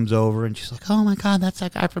fucking comes over and she's like, oh my God, that's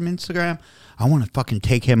that guy from Instagram. I want to fucking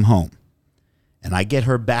take him home. And I get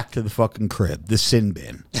her back to the fucking crib, the sin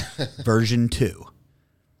bin, version 2.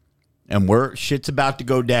 And shit's about to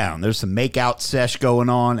go down. There's some make out sesh going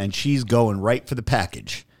on, and she's going right for the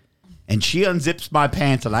package. And she unzips my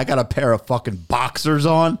pants, and I got a pair of fucking boxers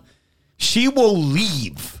on. She will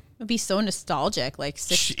leave. It'd be so nostalgic, like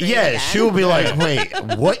sixth grade Yeah, again. she will be like,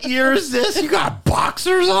 wait, what year is this? You got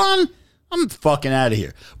boxers on? I'm fucking out of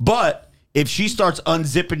here. But if she starts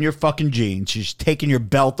unzipping your fucking jeans, she's taking your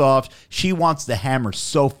belt off, she wants the hammer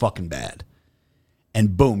so fucking bad.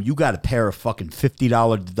 And boom, you got a pair of fucking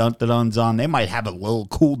 $50 dun-dun-duns on. They might have a little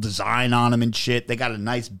cool design on them and shit. They got a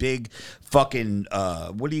nice big fucking,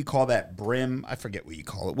 what do you call that brim? I forget what you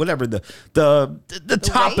call it. Whatever, the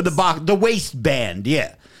top of the waist? box, the waistband,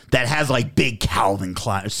 yeah. That has like big Calvin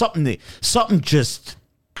Klein or something just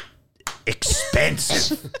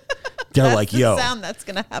expensive. They're That's like, the yo, sound that's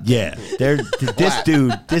gonna happen. yeah,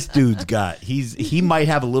 this dude's got he might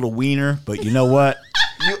have a little wiener, but you know what?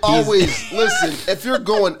 You always listen. If you're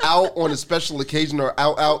going out on a special occasion or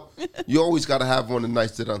out, you always got to have one of the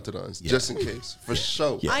nice dun-dun-duns, just in case, for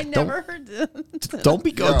sure. Yeah. I never heard this. Don't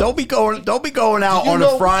be going out You on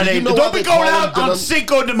know- a Friday. you know why Don't be they going call out them on dun-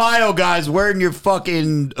 Cinco de Mayo, guys, wearing your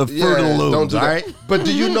fucking Fruit of the don't Looms, do all that. right? But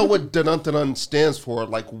do you know what dun-dun-dun stands for?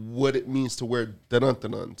 Like what it means to wear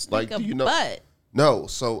dun-dun-duns? Like, Like a do you know? butt. No.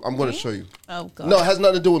 So I'm going to show you. Oh god. No, it has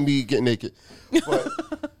nothing to do with me getting naked. But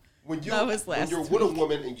when That was when last you're with a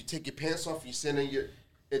woman and you take your pants off, you stand in your,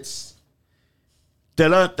 it's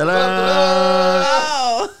Da-da-da-da.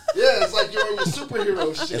 Oh. yeah, it's like you're on your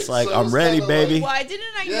superhero shit. It's like, So I'm ready, kinda baby. Why didn't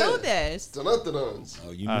I Yeah. know this? Dun-dun-duns.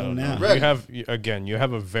 Oh, you I know don't now. know. Ready. You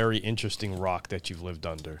have a very interesting rock that you've lived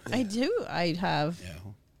under. I do. I have.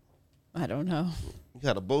 I don't know. You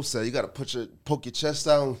got a bow set. You got to poke your chest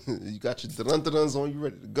out. You got your dun-dun-duns on. You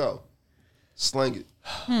ready to go. Slang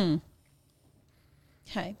it.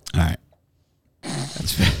 Okay. All right.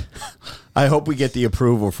 That's fair. I hope we get the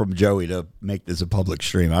approval from Joey to make this a public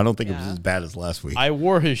stream. I don't think it was Yeah. as bad as last week. I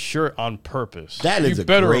wore his shirt on purpose. That is You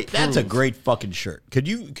better that's a approve. great fucking shirt. Could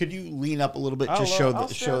you lean up a little bit? Just show I'll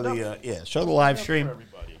show the live stream.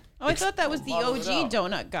 Oh, I thought that was the OG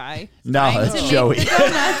donut guy. No, Trying to that's make Joey. the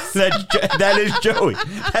donuts. that is Joey.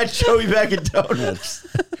 That's Joey back in donuts.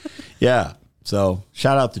 Yeah. So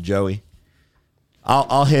shout out to Joey.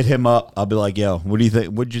 I'll hit him up. I'll be like, yo, what do you think?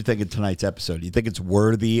 What did you think of tonight's episode? Do you think it's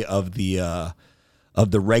worthy of the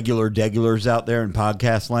regular degulars out there in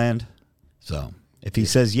podcast land? So if he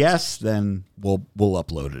says yes, then we'll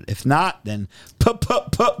upload it. If not, then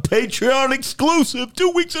Patreon exclusive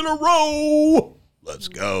 2 weeks in a row. Let's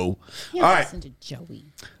go. You All right. listen to Joey.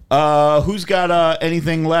 Who's got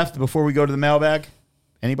anything left before we go to the mailbag?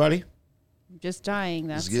 Anybody? Just dying.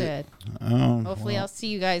 That's get it. it. Oh, Hopefully, I'll see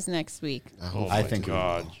you guys next week. Oh I my think we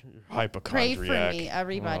God, will. you're hypochondriac. Pray for me,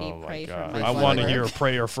 everybody. Oh my Pray God. for me. I want to hear a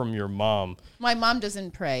prayer from your mom. My mom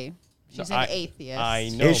doesn't pray. She's an atheist. I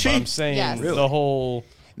know, Is she? but I'm saying Yes. the whole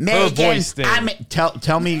her Megan, voice thing.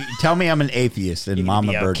 tell me I'm an atheist and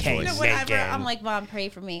Mama be Bird okay. voice. Whatever. I'm like, Mom, pray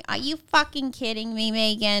for me. Are you fucking kidding me,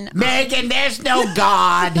 Megan? Megan, there's no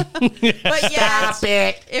God. But yeah, Stop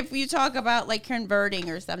it. if you talk about like converting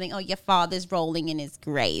or something, oh, your father's rolling in his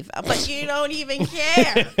grave, but you don't even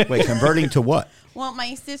care. Wait, converting to what? Well,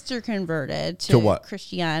 my sister converted To what?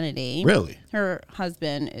 Christianity. Really? Her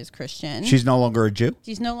husband is Christian. She's no longer a Jew?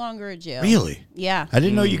 She's no longer a Jew. Really? Yeah. I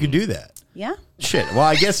didn't know you could do that. Yeah. Shit. Well,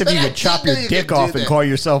 I guess if you could chop your You dick could off do and that. call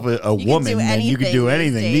yourself a can woman, do then you could do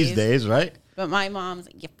anything anything these these days, right? But my mom's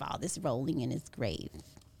like, your father's rolling in his grave.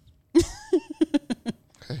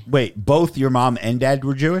 Wait, both your mom and dad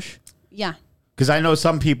were Jewish? Yeah. Because I know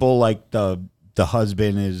some people, like the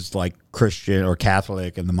husband is like Christian or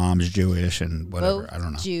Catholic and the mom's Jewish and whatever. Both I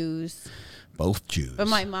don't know. Jews. Both Jews. But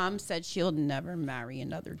my mom said she'll never marry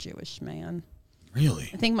another Jewish man. Really?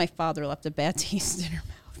 I think my father left a bad taste in her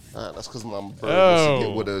mouth. That's because Mama Bird wants to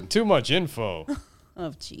get with Oh, a. too much info.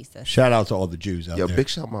 Oh, Jesus. Shout out to all the Jews out Yo, there. big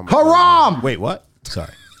shot, Mama. Haram! Wait, what?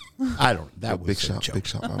 Sorry. I don't. That Bird. was Big a shot, joke. big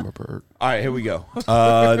shot, Mama Bird. All right, here we go.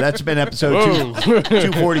 That's been episode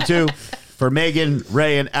 242. For Megan,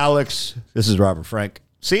 Ray, and Alex, this is Robert Frank.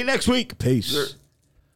 See you next week. Peace.